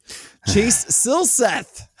 Chase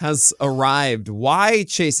Silseth has arrived. Why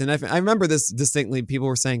Chase? And I remember this distinctly. People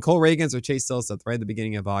were saying Cole Reagans or Chase Silseth right at the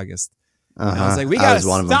beginning of August. And I was like, we got to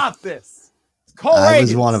stop this. It's Cole Reagans. I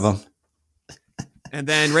was one of them. And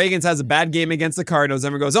then Reagans has a bad game against the Cardinals.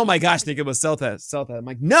 Everyone goes, oh my gosh, think it was Silseth. I'm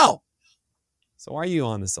like, no. So why are you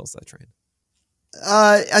on the Silseth train?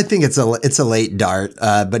 I think it's a late dart,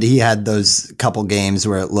 but he had those couple games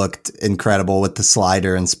where it looked incredible with the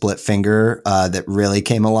slider and split finger that really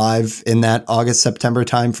came alive in that August-September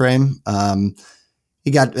timeframe.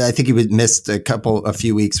 I think he missed a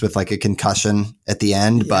few weeks with like a concussion at the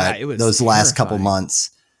end, but those last couple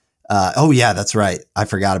months. Oh yeah, that's right. I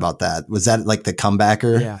forgot about that. Was that like the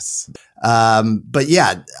comebacker? Yes. But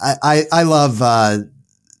yeah, I love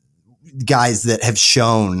guys that have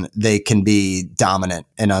shown they can be dominant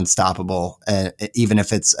and unstoppable, even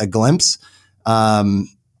if it's a glimpse.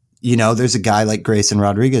 There's a guy like Grayson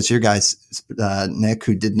Rodriguez, your guys, Nick,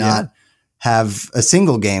 who did not have a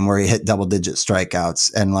single game where he hit double-digit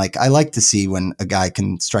strikeouts. And like, I like to see when a guy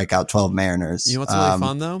can strike out 12 Mariners. You know what's really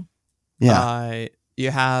fun though? Yeah.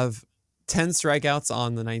 You have 10 strikeouts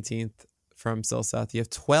on the 19th from Silseth. You have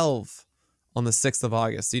 12 on the 6th of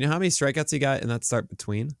August. Do you know how many strikeouts he got in that start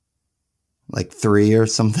between? Like 3 or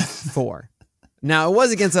something? 4. Now, it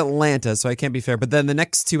was against Atlanta, so I can't be fair. But then the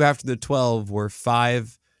next 2 after the 12 were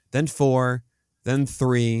 5, then 4, then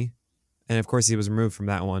 3. And, of course, he was removed from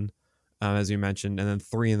that one, as you mentioned, and then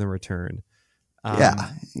 3 in the return. You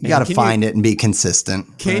got to find it and be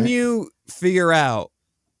consistent. Can you figure out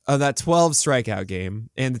that 12 strikeout game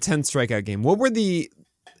and the 10 strikeout game, what were the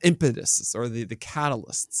impetuses or the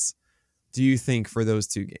catalysts, do you think, for those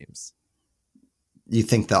 2 games? You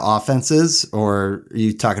think the offenses, or are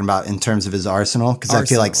you talking about in terms of his arsenal? Because I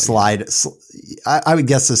feel like I would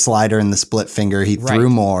guess the slider and the split finger, he threw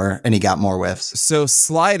more and he got more whiffs. So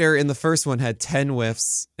slider in the first one had 10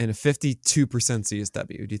 whiffs and a 52%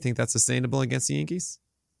 CSW. Do you think that's sustainable against the Yankees?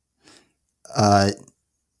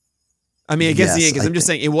 Against the Yankees. I'm just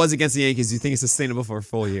saying it was against the Yankees. Do you think it's sustainable for a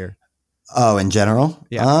full year? Oh, in general?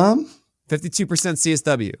 Yeah. 52%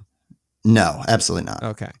 CSW. No, absolutely not.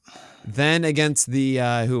 Okay. Then against the,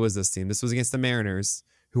 who was this team? This was against the Mariners,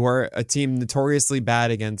 who are a team notoriously bad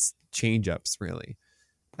against changeups, really.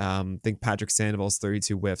 I think Patrick Sandoval's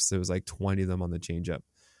 32 whiffs. It was like 20 of them on the changeup.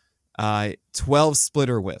 12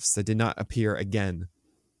 splitter whiffs that did not appear again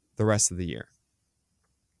the rest of the year.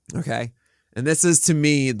 Okay. And this is, to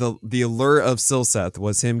me, the allure of Silseth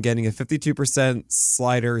was him getting a 52%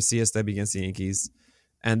 slider CSW against the Yankees,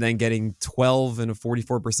 and then getting 12 and a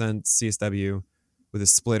 44% CSW with a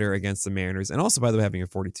splitter against the Mariners, and also, by the way, having a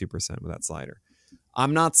 42% with that slider.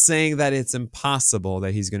 I'm not saying that it's impossible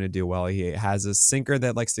that he's going to do well. He has a sinker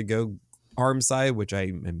that likes to go arm side, which I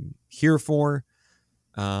am here for.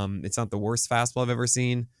 It's not the worst fastball I've ever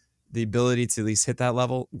seen. The ability to at least hit that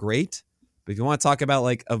level, great. But if you want to talk about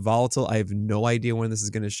like a volatile, I have no idea when this is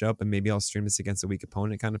going to show up, and maybe I'll stream this against a weak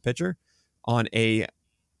opponent kind of pitcher on a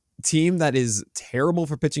team that is terrible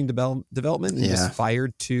for pitching development and just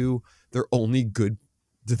fired 2 their only good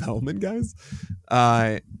development guys.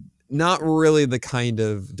 Not really the kind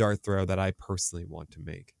of dart throw that I personally want to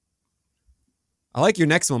make. I like your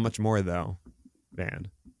next one much more, though, Van.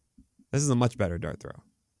 This is a much better dart throw.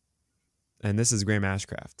 And this is Graham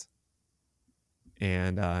Ashcraft.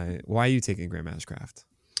 And why are you taking Graham Ashcraft?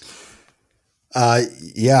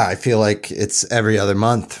 I feel like it's every other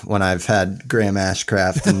month when I've had Graham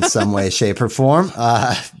Ashcraft in some way, shape, or form.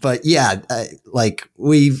 But yeah,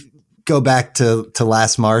 we go back to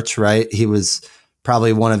last March, right? He was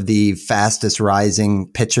probably one of the fastest rising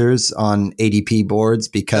pitchers on ADP boards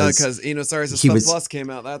because Enosar's Stuff Plus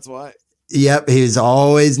came out. That's why. Yep, he's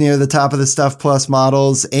always near the top of the Stuff Plus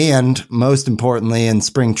models, and most importantly, in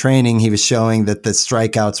spring training, he was showing that the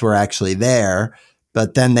strikeouts were actually there,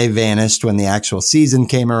 but then they vanished when the actual season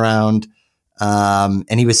came around,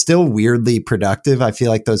 and he was still weirdly productive. I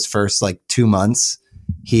feel like those first 2 months,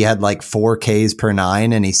 he had 4 Ks per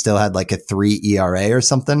 9, and he still had a 3 ERA or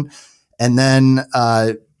something, and then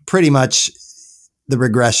pretty much the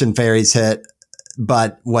regression fairies hit.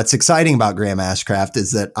 But what's exciting about Graham Ashcraft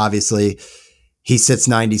is that obviously he sits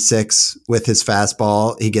 96 with his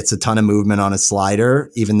fastball. He gets a ton of movement on his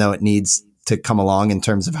slider, even though it needs to come along in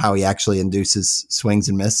terms of how he actually induces swings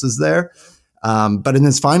and misses there. But in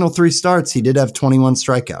his final 3 starts, he did have 21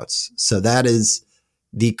 strikeouts. So that is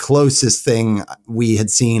the closest thing we had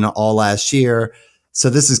seen all last year. So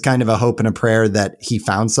this is kind of a hope and a prayer that he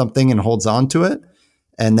found something and holds on to it,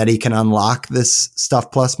 and that he can unlock this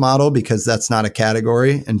Stuff Plus model, because that's not a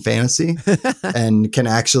category in fantasy, and can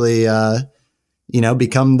actually,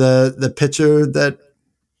 become the pitcher that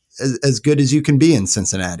as good as you can be in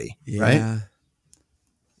Cincinnati. Yeah. Right.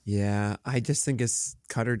 Yeah. I just think his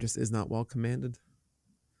cutter just is not well commanded.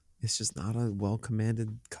 It's just not a well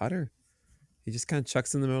commanded cutter. He just kind of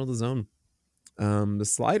chucks in the middle of the zone. The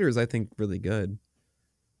slider is, I think, really good.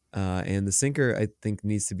 And the sinker, I think,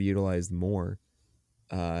 needs to be utilized more.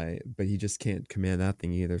 But he just can't command that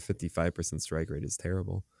thing either. 55% strike rate is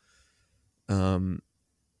terrible.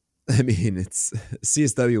 It's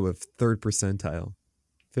CSW with 3rd percentile,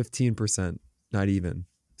 15%, not even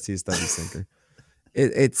CSW sinker.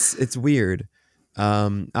 It's weird.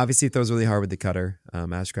 Obviously, he throws really hard with the cutter.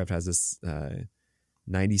 Ashcraft has this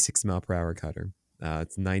 96 mile per hour cutter.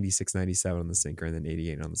 It's 96, 97 on the sinker, and then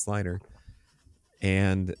 88 on the slider.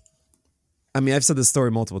 And I've said this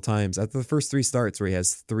story multiple times. After the first 3 starts where he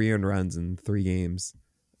has 3 earned runs in 3 games,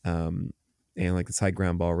 and like this high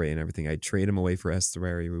ground ball rate and everything, I trade him away for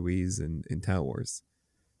Estuary, Ruiz, and Tout Wars.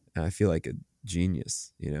 I feel like a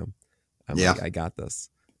genius, I'm like, I got this.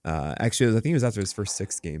 Actually, I think it was after his first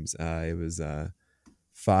 6 games. It was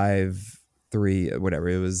 5-3, whatever.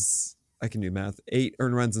 It was, I can do math, 8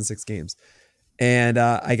 earned runs in 6 games. And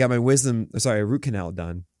I got my root canal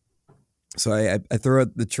done. So I throw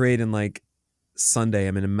out the trade in like Sunday.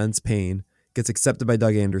 I'm in immense pain. Gets accepted by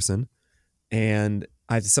Doug Anderson. And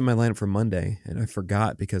I have to set my lineup for Monday. And I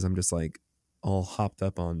forgot because I'm just like all hopped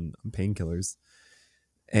up on painkillers.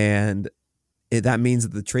 And that means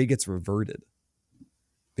that the trade gets reverted,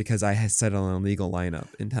 because I had set on an illegal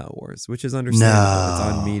lineup in Tout Wars, which is understandable. No. It's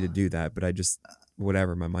on me to do that, but I just,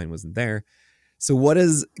 whatever, my mind wasn't there. So what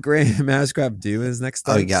does Graham Ashcraft do in his next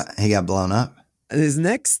starts? He got blown up. In his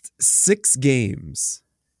next 6 games,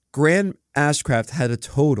 Graham Ashcraft had a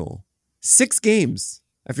total 6 games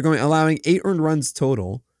after allowing 8 earned runs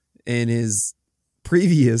total in his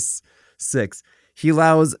previous 6. He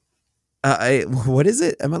allows, what is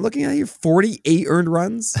it? Am I looking at here? 48 earned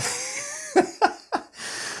runs?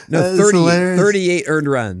 No, 38 earned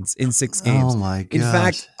runs in 6 games. Oh my gosh. In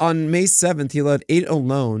fact, on May 7th, he allowed 8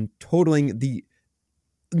 alone, totaling the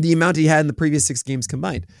amount he had in the previous 6 games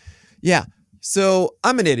combined. Yeah. So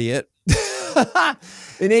I'm an idiot.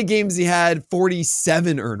 In 8 games, he had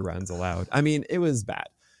 47 earned runs allowed. It was bad.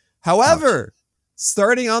 However,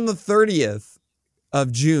 starting on the 30th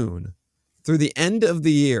of June through the end of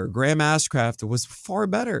the year, Graham Ashcraft was far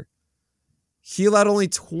better. He allowed only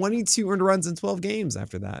 22 earned runs in 12 games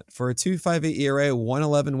after that, for a 2.58 ERA,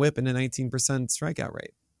 111 WHIP, and a 19% strikeout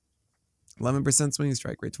rate. 11% swinging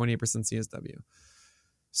strike rate, 28% CSW.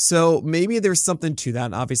 So maybe there's something to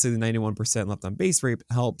that. Obviously, the 91% left on base rate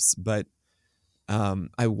helps, but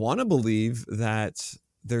I want to believe that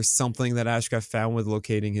there's something that Ashcraft found with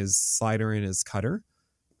locating his slider and his cutter,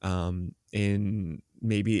 in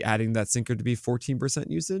maybe adding that sinker to be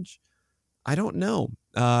 14% usage. I don't know.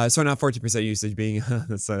 So not 14% usage being,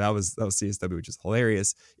 so that was CSW, which is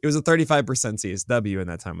hilarious. It was a 35% CSW in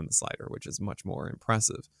that time on the slider, which is much more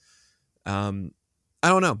impressive. I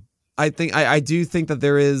don't know. I do think that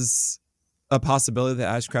there is a possibility that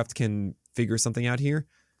Ashcraft can figure something out here.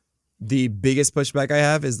 The biggest pushback I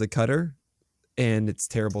have is the cutter, and it's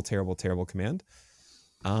terrible, terrible, terrible command.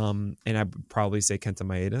 And I'd probably say Kenta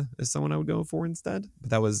Maeda is someone I would go for instead, but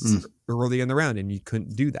that was early in the round and you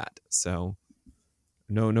couldn't do that. So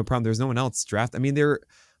no problem. There's no one else drafted. I'm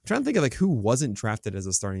trying to think of like who wasn't drafted as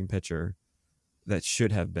a starting pitcher that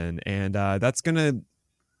should have been. And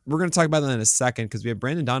we're going to talk about that in a second, because we have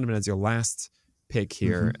Brandon Donovan as your last pick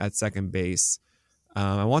here at second base.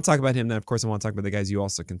 I want to talk about him. Then of course I want to talk about the guys you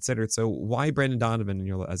also considered. So why Brandon Donovan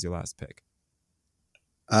as your last pick?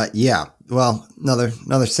 Well,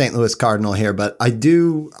 another St. Louis Cardinal here, but I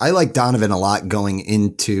like Donovan a lot going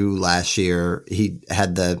into last year. He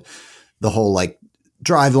had the whole like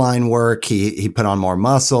drive line work. He put on more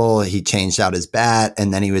muscle. He changed out his bat,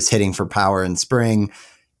 and then he was hitting for power in spring.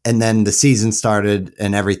 And then the season started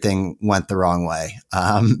and everything went the wrong way.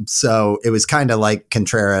 So it was kind of like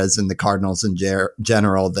Contreras and the Cardinals in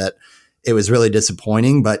general, that it was really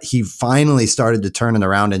disappointing, but he finally started to turn it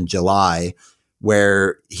around in July,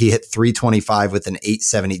 where he hit 325 with an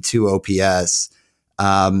 872 OPS.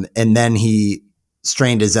 And then he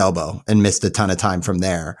strained his elbow and missed a ton of time from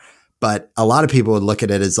there. But a lot of people would look at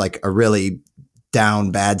it as like a really down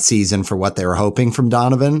bad season for what they were hoping from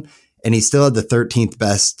Donovan. and he still had the 13th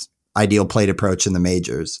best ideal plate approach in the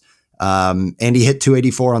majors. And he hit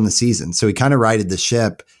 284 on the season. So he kind of righted the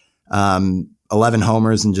ship, 11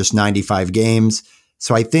 homers in just 95 games.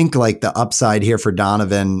 So I think like the upside here for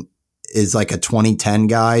Donovan is like a 2010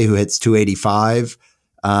 guy who hits 285.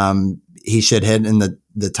 He should hit in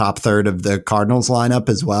the top third of the Cardinals lineup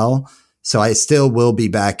as well. So I still will be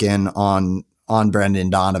back in on Brendan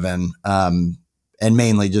Donovan, and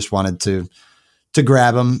mainly just wanted to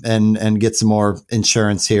grab him and get some more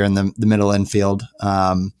insurance here in the middle infield.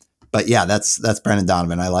 But yeah, that's Brendan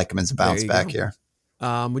Donovan. I like him as a bounce back here.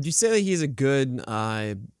 Would you say that he's a good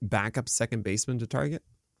backup second baseman to target?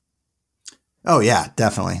 Oh yeah,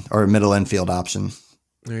 definitely. Or a middle infield option.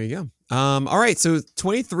 There you go. All right. So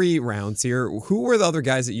 23 rounds here. Who were the other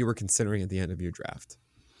guys that you were considering at the end of your draft?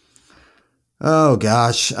 Oh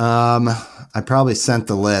gosh. I probably sent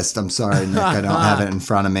the list. I'm sorry, Nick. I don't have it in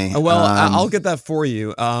front of me. Well, I'll get that for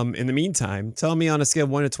you. In the meantime, tell me on a scale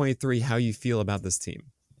of 1 to 23 how you feel about this team.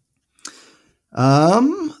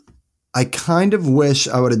 I kind of wish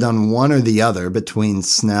I would have done one or the other between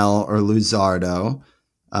Snell or Luzardo.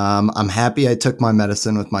 I'm happy I took my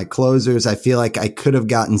medicine with my closers. I feel like I could have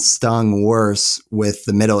gotten stung worse with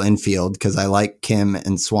the middle infield because I like Kim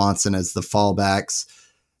and Swanson as the fallbacks.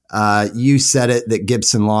 You said it that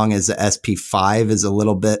Gibson Long as the SP5 is a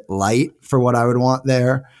little bit light for what I would want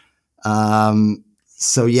there.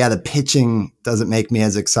 So yeah, the pitching doesn't make me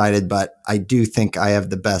as excited, but I do think I have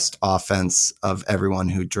the best offense of everyone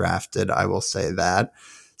who drafted. I will say that.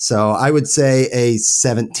 So I would say a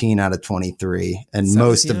 17 out of 23, and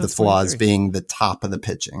most of the flaws being the top of the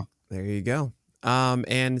pitching. There you go.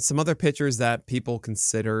 And some other pitchers that people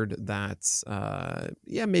considered that,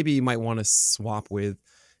 maybe you might want to swap with.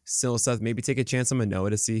 Still, Seth, maybe take a chance on Manoah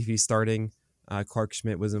to see if he's starting. Clark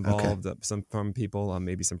Schmidt was involved. Okay. Some from people,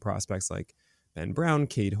 maybe some prospects like Ben Brown,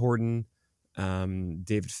 Cade Horton,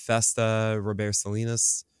 David Festa, Robert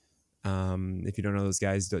Salinas. If you don't know those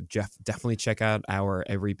guys, definitely check out our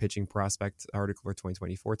Every Pitching Prospect article for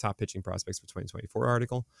 2024, Top Pitching Prospects for 2024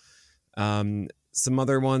 article. Some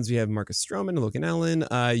other ones, we have Marcus Stroman, Logan Allen.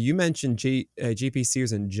 You mentioned JP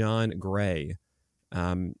Sears and John Gray.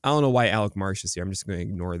 I don't know why Alec Marsh is here. I'm just going to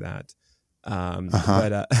ignore that.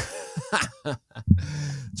 But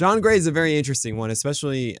John Gray is a very interesting one,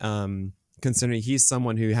 especially considering he's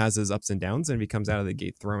someone who has his ups and downs, and if he comes out of the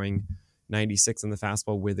gate throwing 96 in the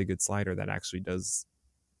fastball with a good slider, that actually does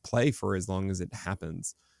play for as long as it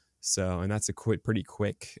happens. So, and that's a pretty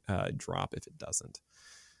quick drop if it doesn't.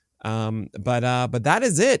 But that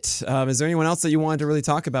is it. Is there anyone else that you wanted to really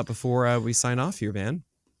talk about before we sign off here, Van?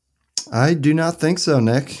 I do not think so,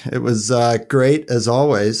 Nick. It was great as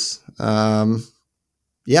always.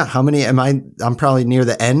 Yeah, how many am I? I'm probably near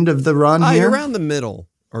the end of the run here. You're around the middle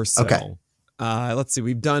or so. Okay. Let's see.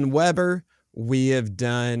 We've done Weber. We have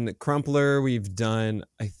done Crumpler.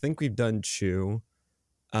 I think we've done Chu.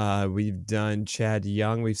 We've done Chad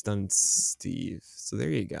Young. We've done Steve. So there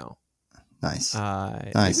you go. Nice.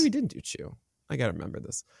 Nice. Maybe we didn't do Chu. I got to remember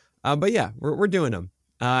this. But yeah, we're doing them.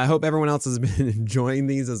 I hope everyone else has been enjoying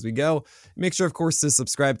these as we go. Make sure, of course, to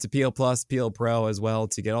subscribe to PL Plus, PL Pro as well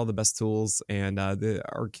to get all the best tools and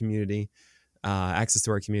our community, access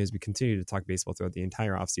to our community as we continue to talk baseball throughout the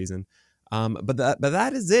entire offseason. But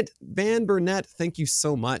that is it. Van Burnett, thank you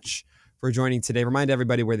so much for joining today. Remind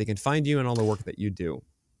everybody where they can find you and all the work that you do.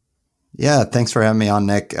 Yeah, thanks for having me on,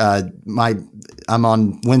 Nick. I'm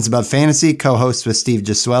on Wins Above Fantasy, co-host with Steve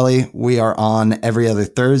Gisueli. We are on every other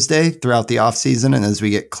Thursday throughout the offseason, and as we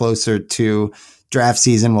get closer to draft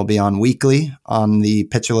season, we'll be on weekly on the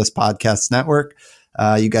Pitcherless Podcast Network.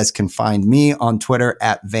 You guys can find me on Twitter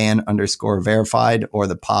at Van_verified or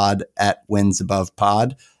the pod at Wins Above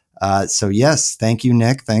Pod. So yes, thank you,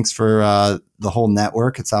 Nick. Thanks for the whole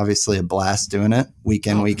network. It's obviously a blast doing it week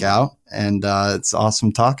in, week out, and it's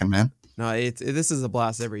awesome talking, man. No, this is a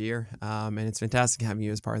blast every year, and it's fantastic having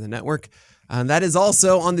you as part of the network. That is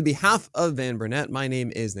also on the behalf of Van Burnett. My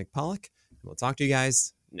name is Nick Pollack, and we'll talk to you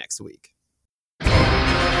guys next week.